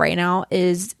do that right now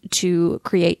is to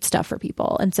create stuff for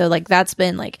people. And so like, that's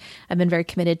been like, I've been very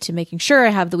committed to making sure I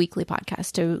have the weekly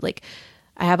podcast, to like,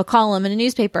 I have a column in a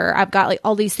newspaper. I've got like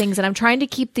all these things, and I'm trying to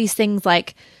keep these things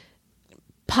like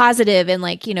positive and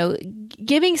like,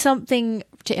 giving something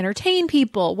to entertain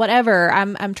people, whatever.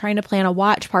 I'm trying to plan a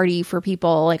watch party for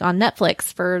people like on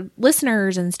Netflix for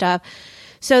listeners and stuff,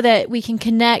 so that we can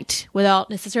connect without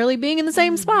necessarily being in the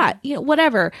same spot,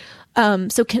 whatever.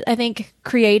 So I think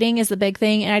creating is the big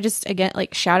thing. And I just, again,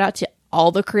 like shout out to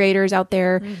all the creators out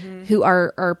there who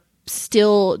are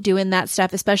still doing that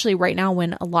stuff, especially right now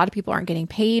when a lot of people aren't getting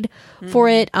paid for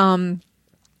it.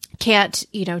 Can't,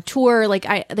 tour.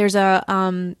 Like there's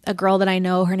a girl that I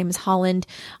know, her name is Holland.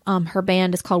 Her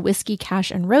band is called Whiskey,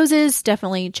 Cash and Roses.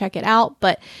 Definitely check it out.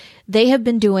 But they have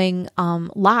been doing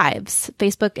lives,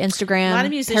 Facebook, Instagram, a lot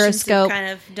of musicians Periscope. have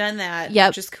kind of done that,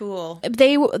 which is cool.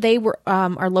 They were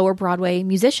are lower Broadway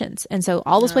musicians, and so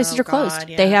all those places are closed.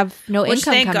 Yeah. They have no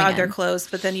income. Thank coming God in. they're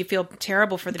closed, but then you feel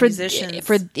terrible for the musicians.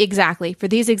 For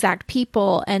these exact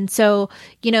people. And so,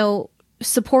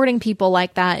 supporting people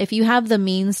like that, if you have the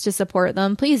means to support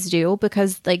them, please do,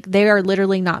 because like they are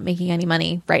literally not making any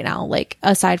money right now, like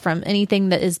aside from anything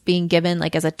that is being given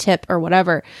like as a tip or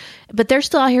whatever, but they're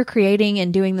still out here creating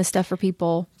and doing this stuff for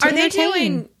people to Are they entertain.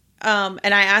 doing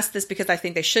and I asked this because I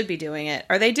think they should be doing it,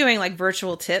 are they doing like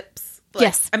virtual tips? Like,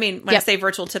 yes. I mean, when I say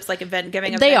virtual tips, like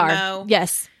giving a they Venmo? are.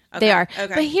 Yes. Okay. They are.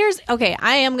 Okay. But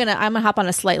I'm gonna hop on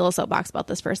a slight little soapbox about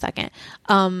this for a second.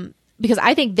 Because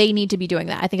I think they need to be doing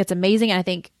that. I think it's amazing. And I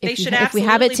think if we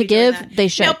have it to give, they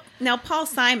should. Now, Paul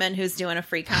Simon, who's doing a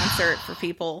free concert for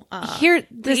people, you're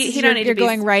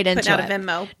going right into putting out it. a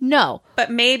Venmo. No, but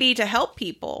maybe to help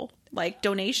people, like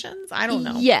donations. I don't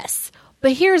know. Yes,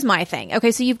 but here's my thing.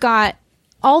 Okay, so you've got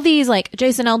all these like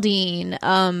Jason Aldean.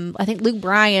 I think Luke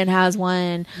Bryan has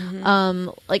one.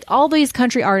 Like all these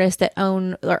country artists that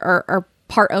own or are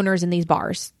part owners in these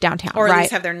bars downtown, or at right?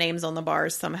 least have their names on the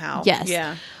bars somehow. Yes.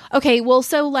 Yeah. Okay. Well,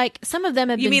 so like some of them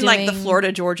have. You mean like the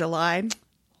Florida Georgia Line?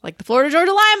 Like the Florida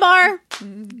Georgia Line bar,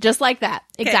 just like that.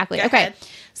 Exactly. Okay. Ahead.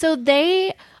 So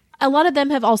a lot of them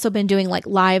have also been doing like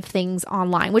live things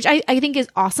online, which I think is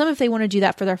awesome if they want to do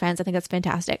that for their fans. I think that's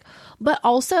fantastic. But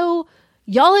also,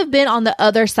 y'all have been on the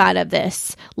other side of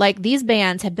this. Like these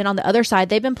bands have been on the other side.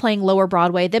 They've been playing lower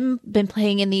Broadway. They've been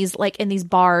playing in these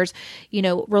bars,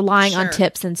 relying on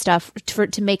tips and stuff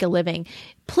to make a living.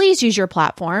 Please use your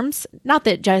platforms. Not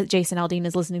that Jason Aldean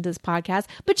is listening to this podcast,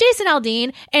 but Jason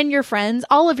Aldean and your friends,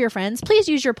 all of your friends, please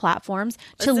use your platforms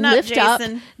to lift up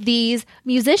these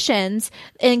musicians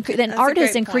and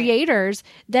artists and creators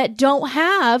that don't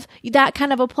have that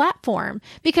kind of a platform.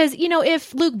 Because,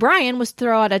 if Luke Bryan was to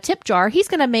throw out a tip jar, he's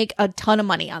going to make a ton of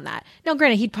money on that. Now,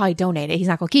 granted, he'd probably donate it. He's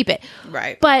not going to keep it.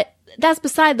 Right. But that's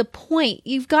beside the point.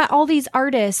 You've got all these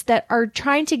artists that are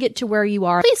trying to get to where you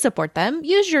are. Please support them.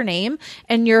 Use your name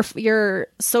and your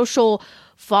social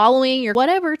following, your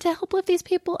whatever, to help lift these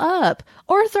people up,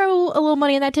 or throw a little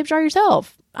money in that tip jar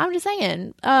yourself. I'm just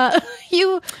saying,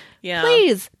 Yeah.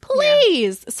 please.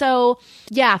 So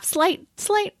yeah, slight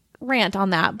rant on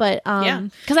that, but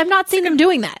because I've not seen them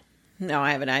doing that. No,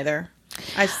 I haven't either.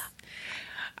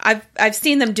 I've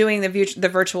seen them doing the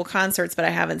virtual concerts, but I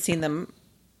haven't seen them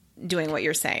doing what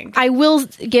you're saying. I will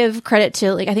give credit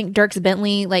to, like, I think Dierks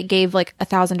Bentley gave like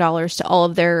 $1,000 to all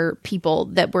of their people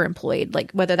that were employed,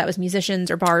 like whether that was musicians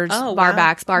or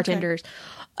barbacks, bartenders,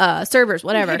 servers,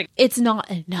 whatever. It's not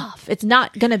enough. It's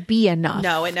not going to be enough.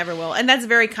 No, it never will. And that's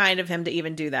very kind of him to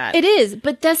even do that. It is.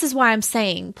 But this is why I'm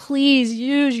saying, please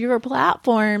use your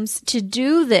platforms to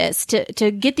do this, to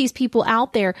get these people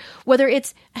out there. Whether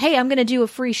it's, hey, I'm going to do a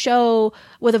free show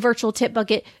with a virtual tip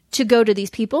bucket to go to these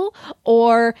people,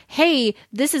 or, hey,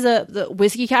 this is the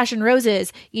Whiskey Cash and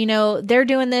Roses. They're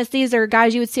doing this. These are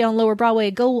guys you would see on Lower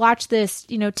Broadway. Go watch this,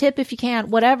 tip if you can,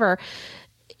 whatever.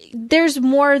 There's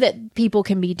more that people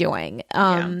can be doing,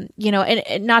 and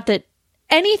not that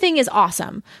anything is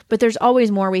awesome, but there's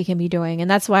always more we can be doing. And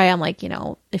that's why I'm like,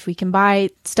 if we can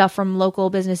buy stuff from local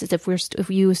businesses, if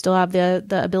you still have the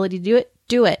ability to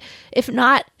do it. If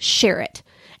not, share it.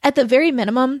 At the very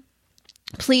minimum,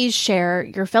 please share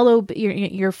your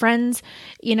friends,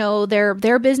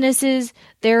 their businesses,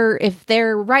 if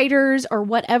they're writers or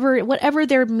whatever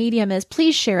their medium is,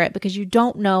 please share it, because you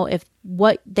don't know if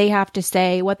what they have to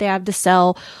say, what they have to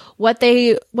sell, what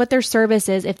their service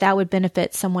is, if that would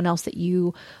benefit someone else that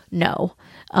you know.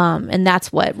 And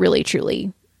that's what really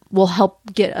truly will help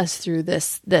get us through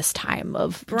this time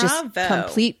of just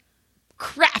complete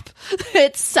crap.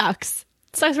 It sucks.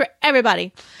 It sucks for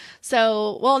everybody.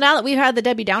 So, well, now that we've had the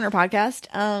Debbie Downer podcast,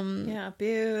 yeah,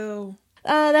 boo.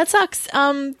 That sucks.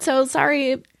 So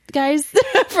sorry, guys,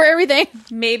 for everything.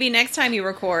 Maybe next time you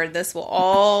record, this will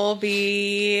all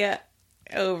be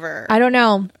over. I don't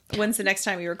know. When's the next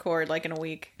time you record? Like in a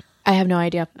week? I have no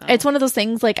idea. Oh. It's one of those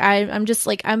things. Like I'm just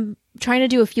like, I'm trying to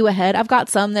do a few ahead. I've got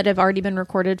some that have already been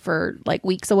recorded for like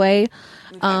weeks away.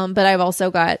 Okay. But I've also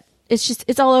got,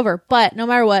 it's all over. But no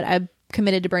matter what, I've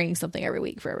committed to bringing something every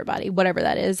week for everybody, whatever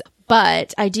that is.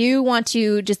 But I do want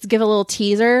to just give a little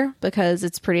teaser, because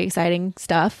it's pretty exciting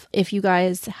stuff. If you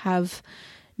guys have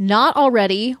not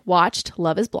already watched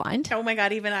Love is Blind. Oh my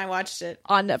God, even I watched it.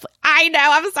 On Netflix. I know,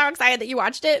 I'm so excited that you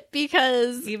watched it,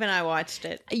 because even I watched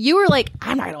it. You were like,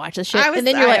 I'm not going to watch this shit. And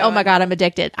then you're like, oh my God, I'm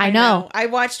addicted. I know. I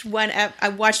watched one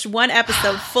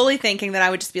episode fully thinking that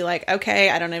I would just be like, okay,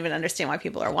 I don't even understand why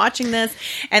people are watching this.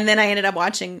 And then I ended up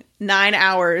watching 9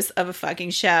 hours of a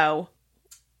fucking show.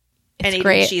 It's and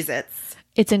great. eating Cheez-Its.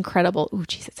 It's incredible. Ooh,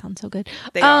 geez, it sounds so good.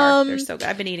 They are. They're so good.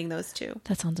 I've been eating those too.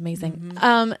 That sounds amazing.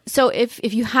 Mm-hmm. So if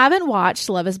you haven't watched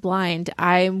Love is Blind,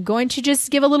 I'm going to just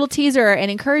give a little teaser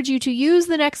and encourage you to use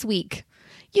the next week.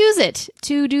 Use it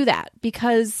to do that,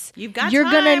 because you're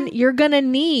gonna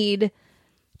need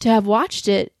to have watched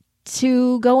it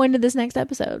to go into this next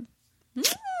episode.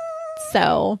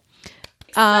 So,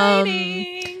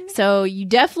 exciting. So you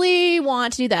definitely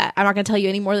want to do that. I'm not going to tell you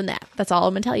any more than that. That's all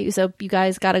I'm going to tell you. So you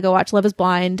guys got to go watch Love is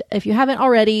Blind if you haven't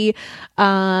already.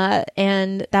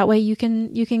 And that way you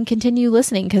can continue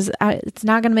listening, because it's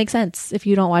not going to make sense if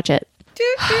you don't watch it.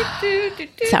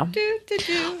 So,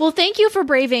 well, thank you for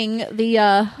braving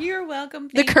the you're welcome.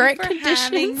 The current you for conditions.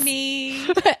 Having me.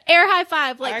 Air high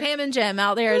five, like Pam and Jem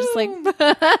out there, just like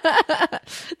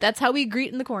that's how we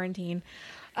greet in the quarantine.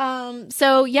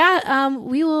 So yeah,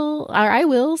 I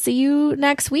will see you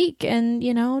next week, and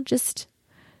just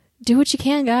do what you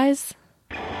can, guys.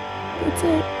 That's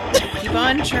it. Keep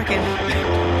on trucking.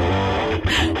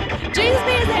 Jesus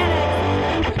be his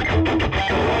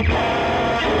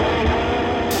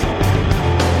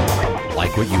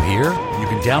Like what you hear? You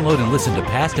can download and listen to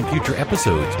past and future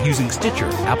episodes using Stitcher,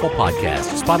 Apple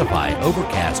Podcasts, Spotify,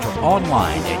 Overcast, or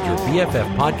online at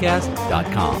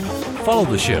yourbffpodcast.com. Follow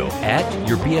the show at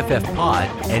Your BFF Pod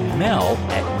and Mel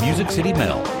at Music City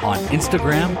Mel on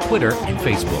Instagram, Twitter, and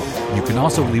Facebook. You can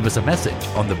also leave us a message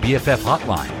on the BFF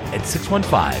hotline at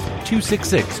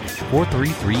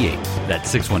 615-266-4338.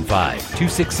 That's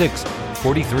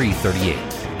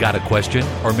 615-266-4338. Got a question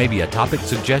or maybe a topic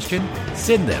suggestion?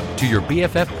 Send them to your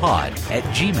BFF Pod at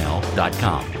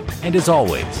gmail.com. And as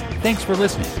always, thanks for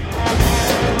listening.